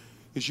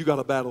is you got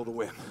a battle to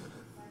win.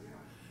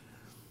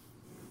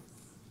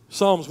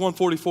 Psalms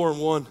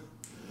 144:1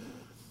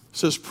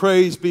 says,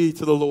 praise be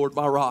to the Lord,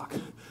 my rock,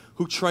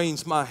 who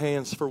trains my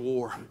hands for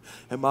war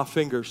and my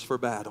fingers for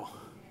battle.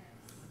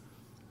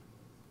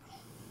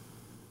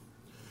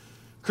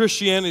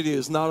 Christianity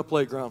is not a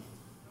playground.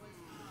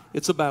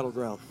 It's a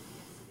battleground.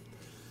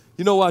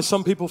 You know why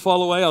some people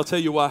fall away? I'll tell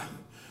you why.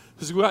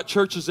 Because we got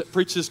churches that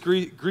preach this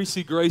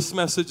greasy grace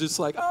message. It's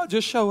like, oh,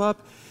 just show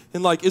up.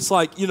 And it's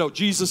like,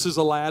 Jesus is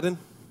Aladdin.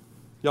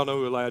 Y'all know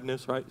who Aladdin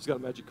is, right? He's got a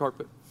magic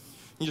carpet.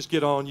 You just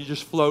get on. You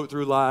just float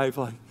through life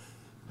like,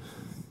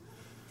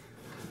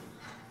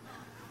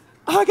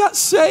 I got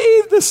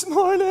saved this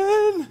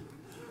morning.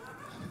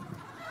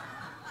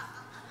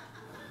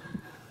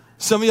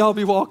 Some of y'all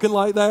be walking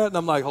like that. And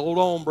I'm like, hold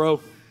on,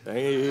 bro.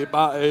 Ain't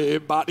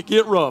about to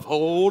get rough.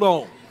 Hold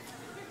on.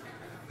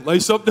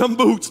 Lace up them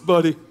boots,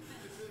 buddy.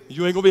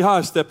 You ain't going to be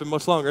high-stepping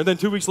much longer. And then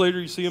 2 weeks later,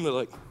 you see them, they're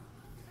like,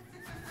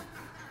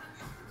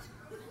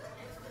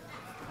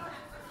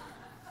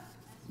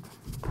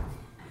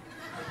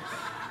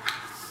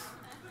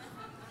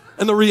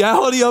 And the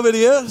reality of it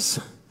is,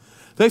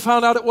 they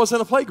found out it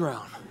wasn't a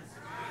playground.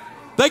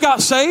 They got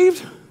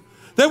saved.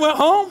 They went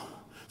home.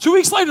 2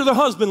 weeks later, their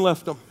husband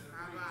left them.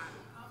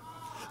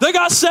 They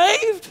got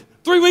saved.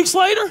 3 weeks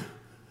later,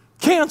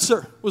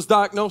 cancer was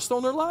diagnosed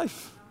on their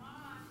life.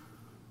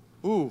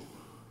 Ooh.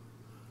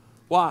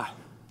 Why?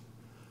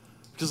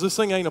 Because this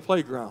thing ain't a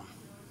playground.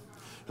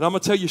 And I'm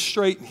going to tell you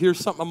straight, and here's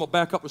something I'm going to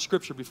back up with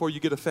scripture before you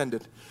get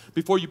offended.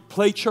 Before you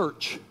play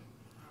church,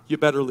 you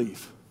better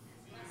leave.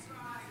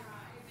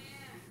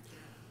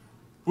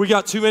 We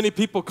got too many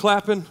people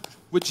clapping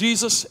with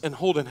Jesus and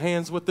holding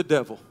hands with the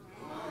devil.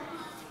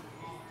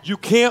 You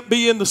can't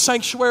be in the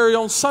sanctuary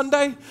on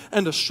Sunday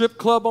and the strip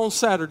club on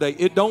Saturday.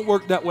 It don't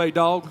work that way,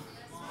 dog.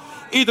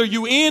 Either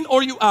you in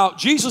or you out.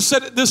 Jesus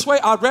said it this way,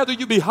 I'd rather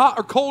you be hot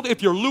or cold.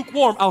 If you're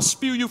lukewarm, I'll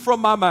spew you from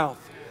my mouth.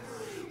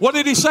 What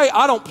did he say?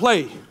 I don't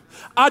play.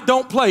 I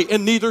don't play,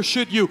 and neither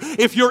should you.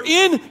 If you're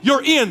in,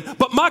 you're in.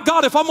 But my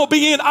God, if I'm going to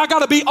be in, I got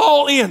to be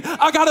all in.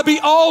 I got to be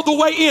all the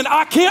way in.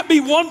 I can't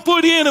be 1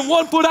 foot in and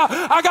 1 foot out.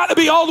 I got to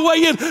be all the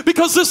way in,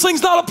 because this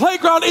thing's not a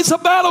playground. It's a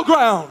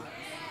battleground.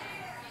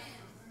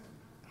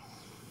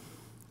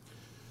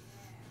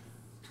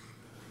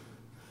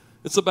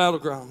 It's a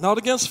battleground. Not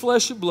against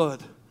flesh and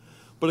blood,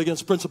 but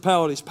against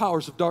principalities,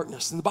 powers of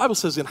darkness. And the Bible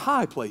says in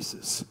high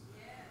places.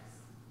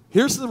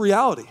 Here's the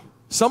reality.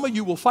 Some of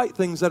you will fight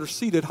things that are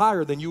seated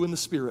higher than you in the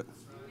spirit.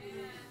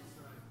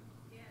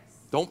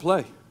 Don't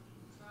play.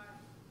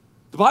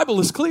 The Bible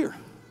is clear.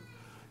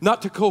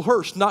 Not to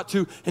coerce, not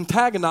to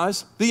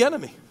antagonize the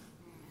enemy.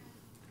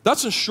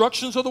 That's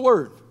instructions of the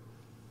word.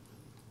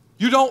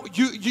 You don't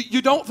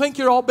think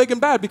you're all big and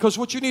bad, because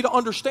what you need to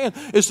understand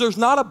is there's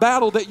not a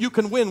battle that you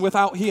can win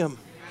without him.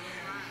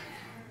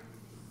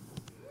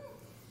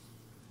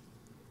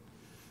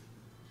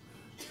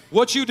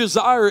 What you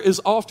desire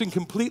is often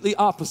completely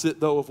opposite,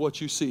 though, of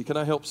what you see. Can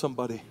I help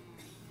somebody?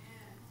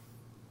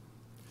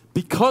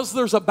 Because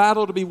there's a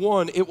battle to be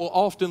won, it will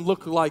often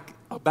look like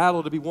a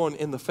battle to be won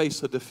in the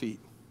face of defeat.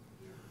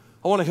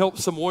 I want to help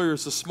some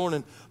warriors this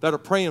morning that are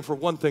praying for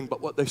one thing,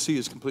 but what they see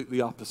is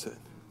completely opposite.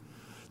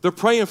 They're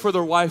praying for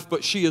their wife,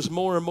 but she is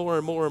more and more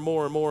and more and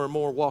more and more and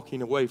more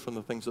walking away from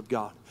the things of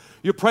God.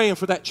 You're praying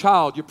for that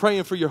child. You're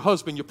praying for your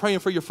husband. You're praying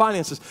for your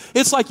finances.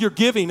 It's like you're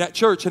giving at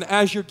church, and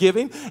as you're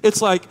giving,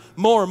 it's like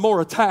more and more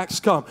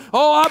attacks come.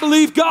 Oh, I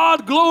believe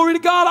God. Glory to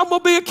God. I'm going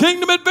to be a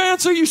kingdom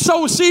advancer. You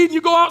sow a seed, and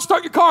you go out,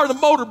 start your car, and the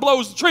motor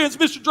blows. The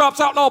transmission drops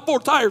out, and all 4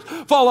 tires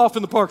fall off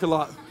in the parking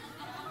lot.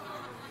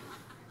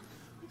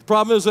 The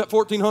problem is that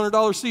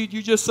 $1,400 seed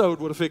you just sowed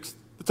would have fixed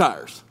the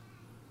tires.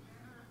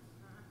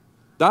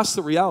 That's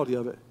the reality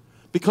of it.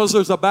 Because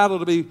there's a battle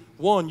to be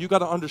won, you got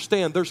to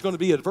understand there's going to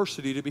be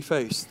adversity to be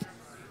faced.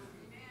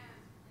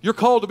 You're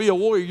called to be a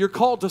warrior. You're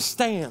called to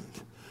stand.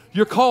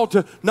 You're called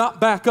to not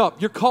back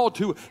up. You're called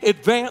to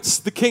advance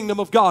the kingdom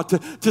of God,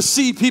 to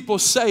see people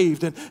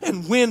saved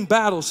and win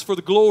battles for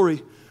the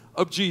glory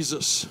of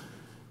Jesus.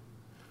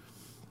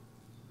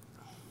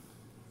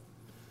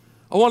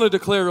 I want to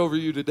declare over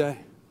you today,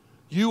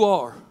 you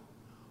are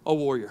a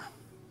warrior.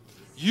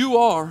 You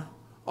are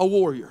a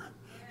warrior.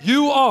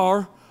 You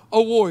are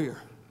a warrior.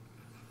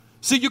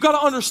 See, you got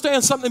to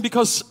understand something,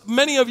 because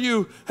many of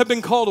you have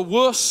been called a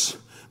wuss.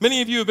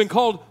 Many of you have been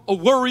called a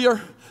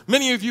worrier.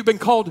 Many of you have been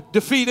called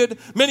defeated.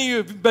 Many of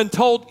you have been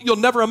told you'll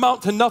never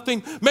amount to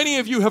nothing. Many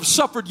of you have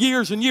suffered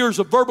years and years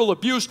of verbal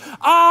abuse.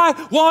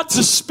 I want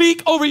to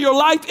speak over your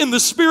life in the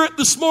Spirit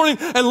this morning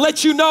and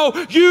let you know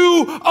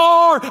you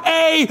are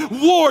a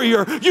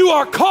warrior. You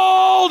are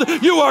called.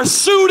 You are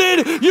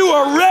suited. You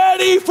are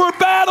ready for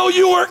battle.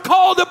 You are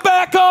called to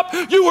back up.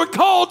 You are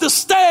called to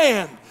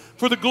stand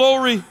for the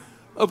glory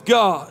of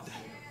God.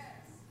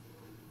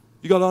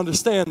 You got to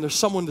understand there's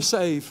someone to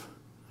save.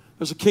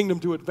 There's a kingdom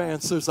to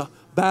advance. There's a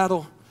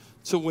battle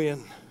to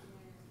win.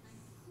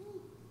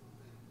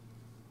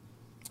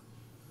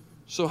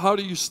 So how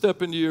do you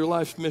step into your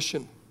life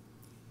mission?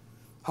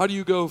 How do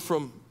you go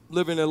from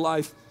living a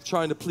life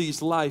trying to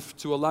please life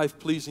to a life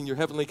pleasing your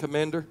heavenly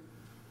commander?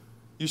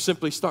 You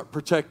simply start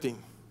protecting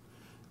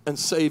and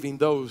saving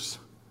those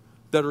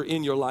that are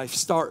in your life.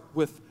 Start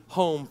with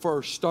home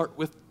first. Start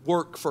with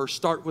work first.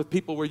 Start with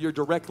people where you're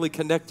directly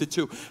connected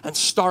to, and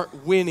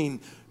start winning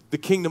the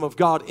kingdom of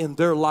God in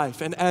their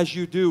life. And as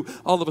you do,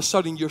 all of a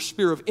sudden your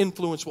sphere of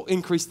influence will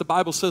increase. The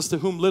Bible says, to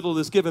whom little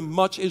is given,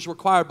 much is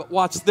required. But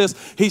watch this.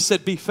 He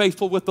said, be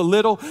faithful with the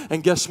little.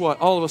 And guess what?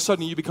 All of a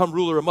sudden you become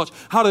ruler of much.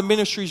 How do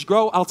ministries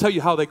grow? I'll tell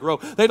you how they grow.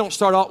 They don't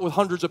start out with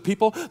hundreds of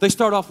people. They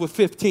start off with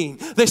 15.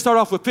 They start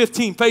off with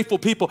 15 faithful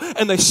people,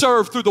 and they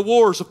serve through the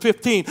wars of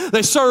 15.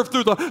 They serve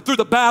through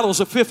the battles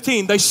of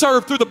 15. They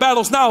serve through the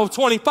battles now of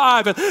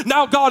 25. And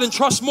now God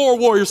entrusts more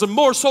warriors and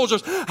more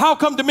soldiers. How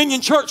come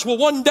Dominion Church will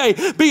one day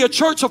be a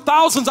church of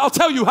thousands? I'll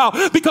tell you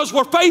how. Because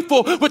we're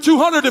faithful with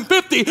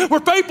 250. We're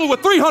faithful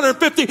with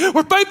 350.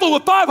 We're faithful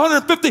with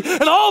 550.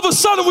 And all of a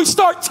sudden we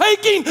start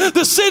taking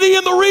the city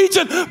and the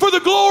region for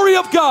the glory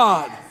of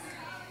God.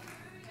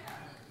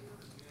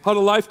 How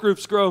do life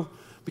groups grow?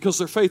 Because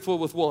they're faithful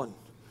with one.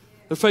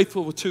 They're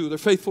faithful with 2. They're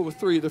faithful with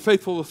 3. They're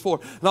faithful with 4.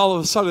 And all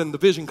of a sudden, the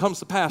vision comes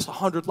to pass.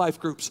 100 life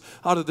groups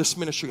out of this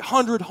ministry.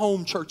 100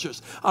 home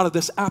churches out of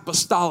this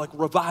apostolic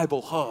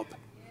revival hub.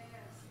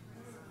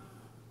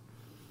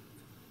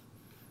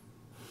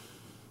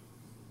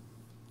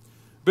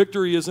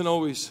 Victory isn't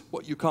always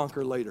what you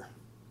conquer later.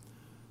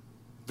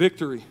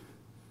 Victory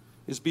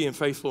is being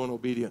faithful and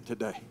obedient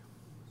today.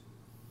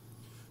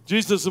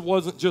 Jesus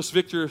wasn't just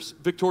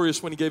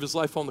victorious when he gave his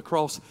life on the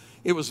cross.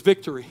 It was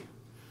victory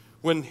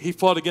when he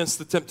fought against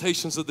the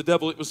temptations of the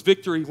devil. It was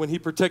victory when he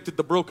protected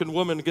the broken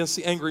woman against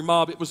the angry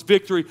mob. It was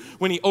victory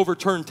when he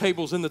overturned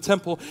tables in the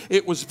temple.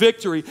 It was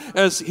victory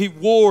as he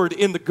warred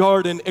in the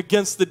garden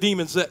against the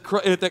demons that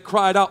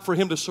cried out for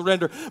him to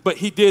surrender. But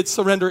he did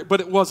surrender,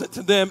 but it wasn't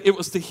to them. It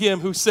was to him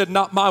who said,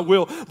 not my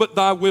will, but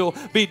thy will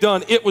be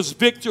done. It was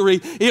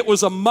victory. It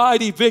was a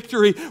mighty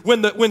victory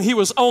when he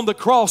was on the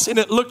cross and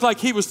it looked like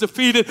he was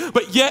defeated.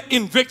 But yet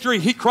in victory,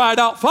 he cried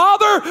out,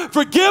 Father,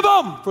 forgive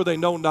them, for they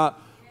know not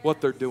what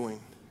they're doing.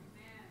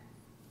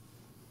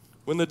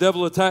 When the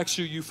devil attacks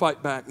you, you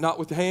fight back, not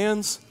with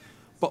hands,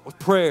 but with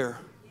prayer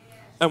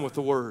and with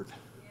the word.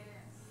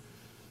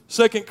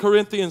 2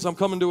 Corinthians, I'm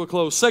coming to a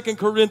close. 2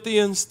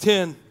 Corinthians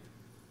 10,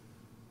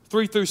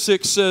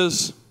 3-6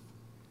 says,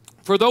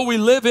 for though we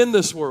live in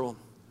this world,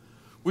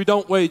 we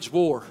don't wage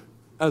war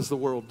as the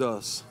world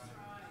does.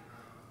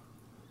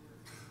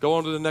 Go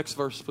on to the next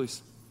verse,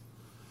 please.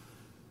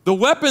 The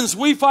weapons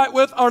we fight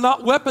with are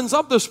not weapons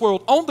of this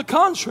world. On the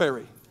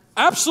contrary,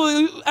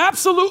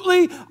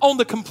 absolutely on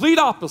the complete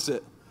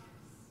opposite.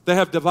 They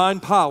have divine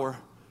power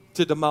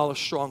to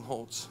demolish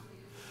strongholds.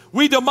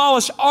 We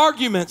demolish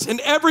arguments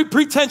and every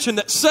pretension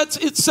that sets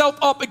itself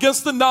up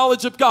against the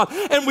knowledge of God.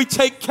 And we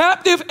take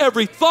captive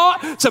every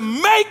thought to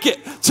make it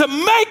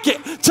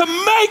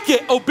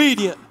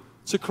obedient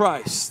to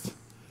Christ.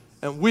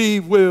 And we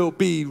will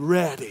be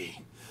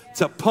ready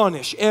to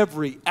punish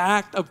every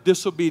act of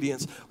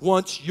disobedience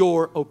once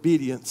your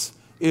obedience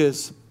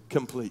is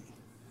complete.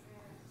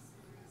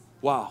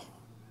 Wow.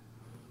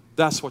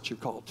 That's what you're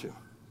called to.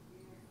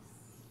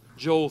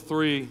 Joel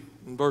 3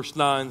 and verse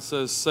 9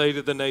 says, say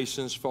to the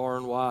nations far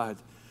and wide,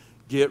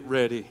 get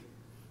ready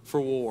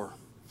for war.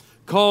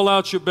 Call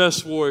out your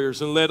best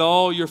warriors and let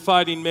all your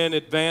fighting men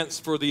advance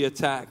for the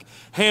attack.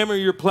 Hammer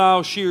your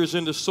plowshares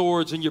into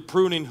swords and your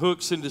pruning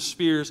hooks into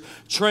spears.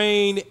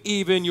 Train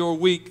even your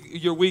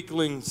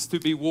weaklings to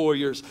be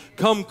warriors.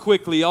 Come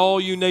quickly, all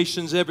you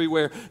nations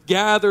everywhere.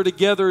 Gather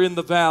together in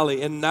the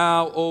valley. And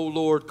now, O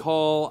Lord,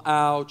 call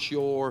out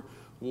your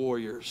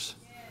warriors.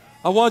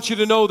 I want you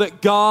to know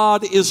that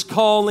God is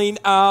calling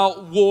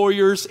out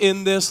warriors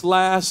in this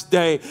last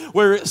day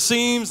where it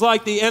seems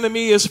like the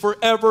enemy is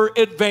forever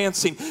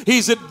advancing.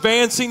 He's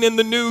advancing in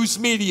the news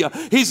media.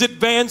 He's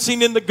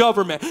advancing in the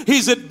government.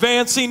 He's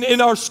advancing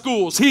in our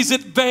schools. He's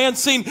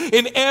advancing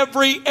in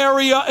every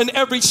area and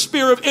every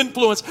sphere of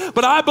influence.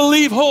 But I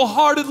believe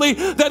wholeheartedly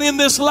that in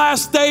this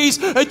last days,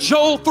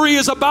 Joel 3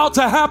 is about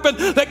to happen,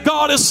 that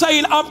God is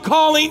saying, I'm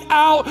calling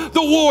out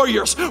the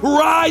warriors.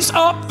 Rise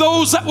up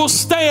those that will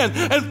stand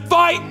and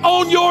fight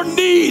on your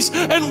knees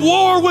and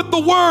war with the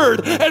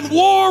word and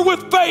war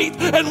with faith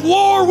and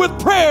war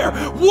with prayer.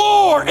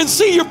 War and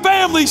see your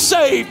family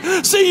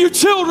saved. See your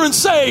children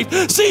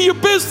saved. See your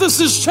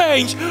businesses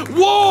change.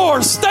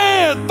 War,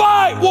 stand,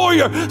 fight,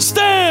 warrior.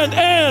 Stand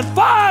and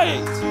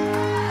fight.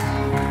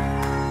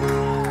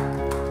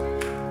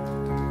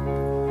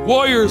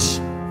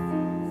 Warriors,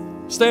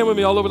 stand with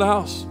me all over the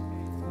house.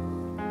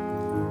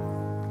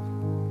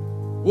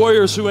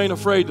 Warriors who ain't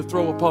afraid to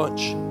throw a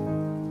punch.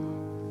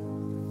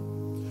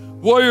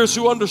 Warriors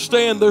who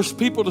understand there's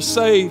people to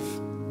save.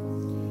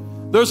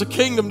 There's a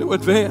kingdom to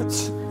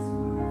advance.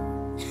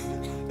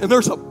 And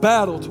there's a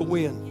battle to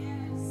win.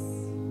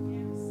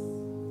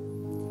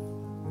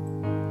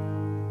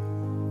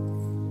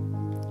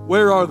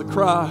 Where are the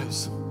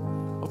cries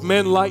of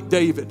men like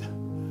David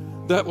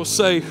that will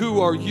say, who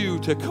are you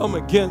to come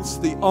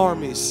against the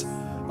armies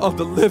of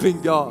the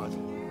living God?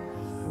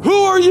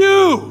 Who are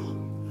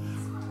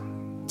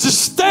you to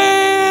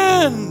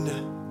stand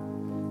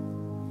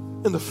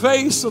in the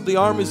face of the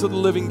armies of the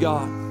living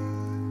God?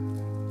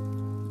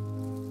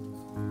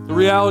 The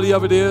reality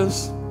of it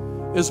is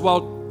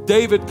while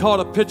David caught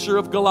a picture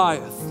of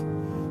Goliath,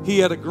 he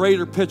had a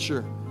greater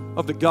picture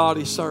of the God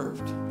he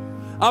served.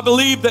 I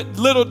believe that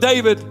little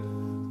David,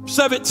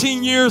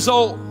 17 years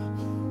old,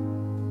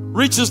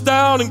 reaches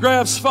down and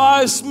grabs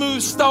 5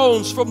 smooth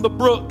stones from the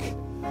brook.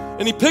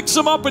 And he picks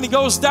them up and he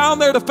goes down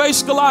there to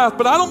face Goliath.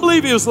 But I don't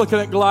believe he was looking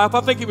at Goliath.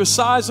 I think he was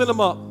sizing him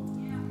up.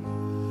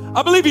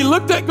 I believe he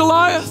looked at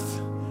Goliath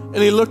and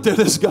he looked at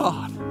his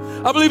God.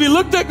 I believe he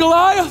looked at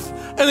Goliath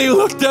and he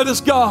looked at his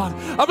God.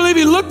 I believe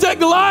he looked at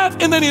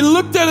Goliath and then he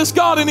looked at his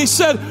God and he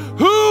said,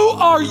 who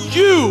are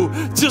you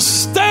to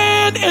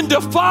stand and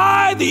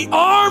defy the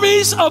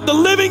armies of the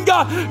living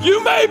God?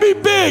 You may be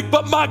big,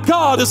 but my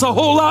God is a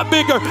whole lot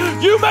bigger.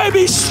 You may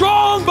be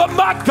strong, but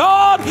my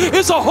God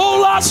is a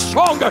whole lot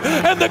stronger.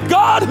 And the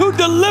God who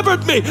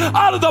delivered me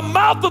out of the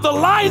mouth of the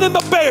lion and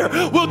the bear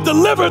will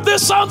deliver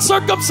this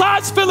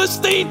uncircumcised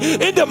Philistine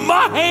into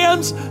my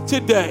hands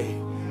today.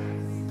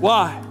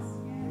 Why?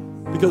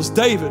 Because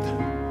David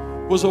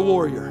was a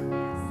warrior.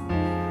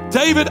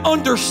 David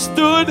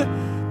understood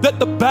that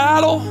the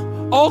battle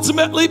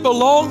ultimately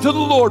belonged to the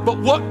Lord, but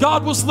what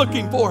God was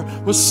looking for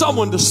was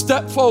someone to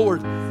step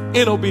forward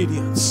in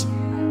obedience.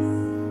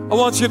 I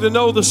want you to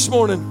know this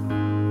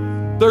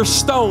morning, there's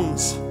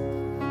stones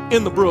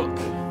in the brook.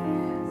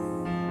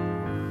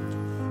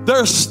 There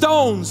are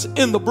stones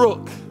in the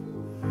brook.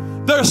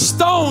 There are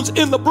stones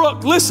in the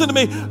brook. Listen to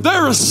me.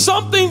 There is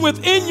something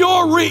within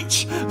your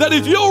reach that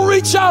if you'll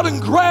reach out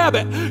and grab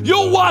it,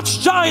 you'll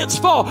watch giants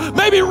fall.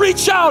 Maybe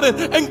reach out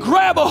and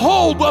grab a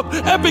hold of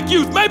Epic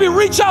Youth. Maybe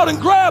reach out and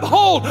grab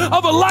hold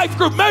of a life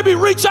group. Maybe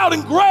reach out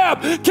and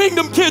grab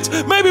Kingdom Kids.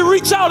 Maybe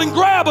reach out and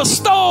grab a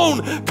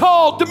stone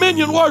called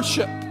Dominion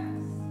Worship.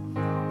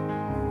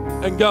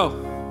 And go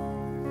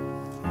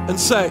and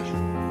say,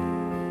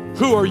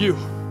 who are you?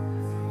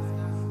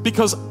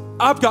 Because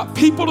I've got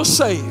people to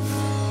save,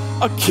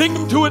 a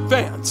kingdom to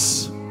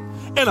advance,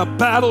 and a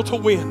battle to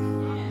win.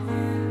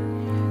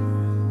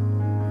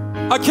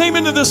 I came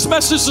into this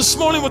message this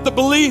morning with the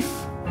belief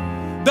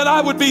that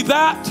I would be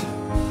that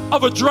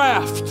of a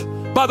draft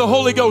by the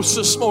Holy Ghost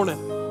this morning.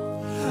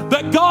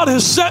 That God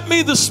has sent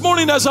me this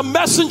morning as a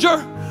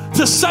messenger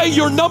to say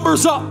your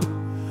number's up,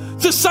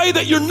 to say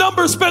that your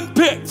number's been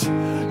picked.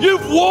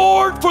 You've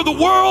warred for the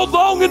world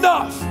long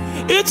enough.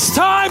 It's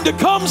time to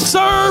come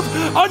serve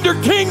under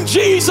King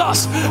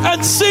Jesus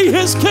and see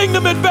his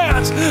kingdom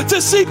advance,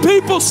 to see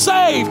people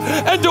saved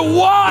and to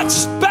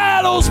watch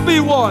battles be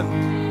won.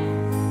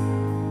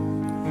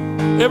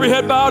 Every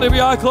head bowed, every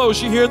eye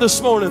closed. You hear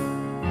this morning?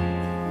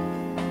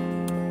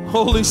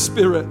 Holy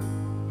Spirit,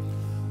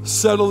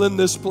 settle in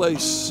this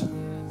place.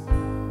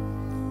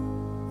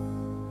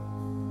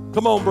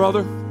 Come on,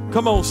 brother.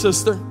 Come on,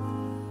 sister.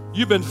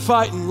 You've been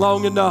fighting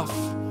long enough.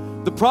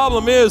 The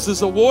problem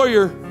is a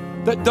warrior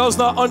that does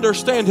not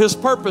understand his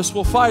purpose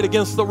will fight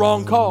against the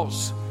wrong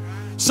cause.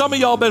 Some of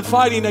y'all been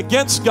fighting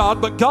against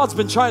God, but God's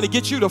been trying to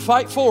get you to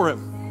fight for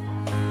him.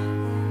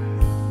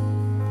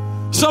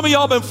 Some of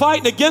y'all been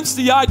fighting against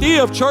the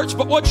idea of church,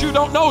 but what you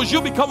don't know is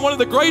you'll become one of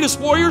the greatest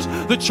warriors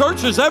the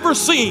church has ever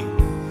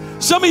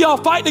seen. Some of y'all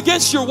fighting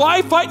against your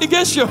wife, fighting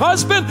against your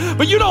husband,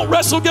 but you don't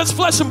wrestle against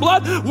flesh and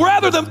blood.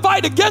 Rather than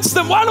fight against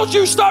them, why don't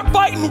you start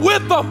fighting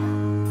with them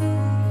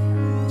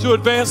to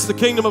advance the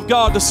kingdom of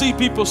God, to see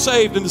people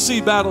saved and to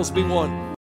see battles be won?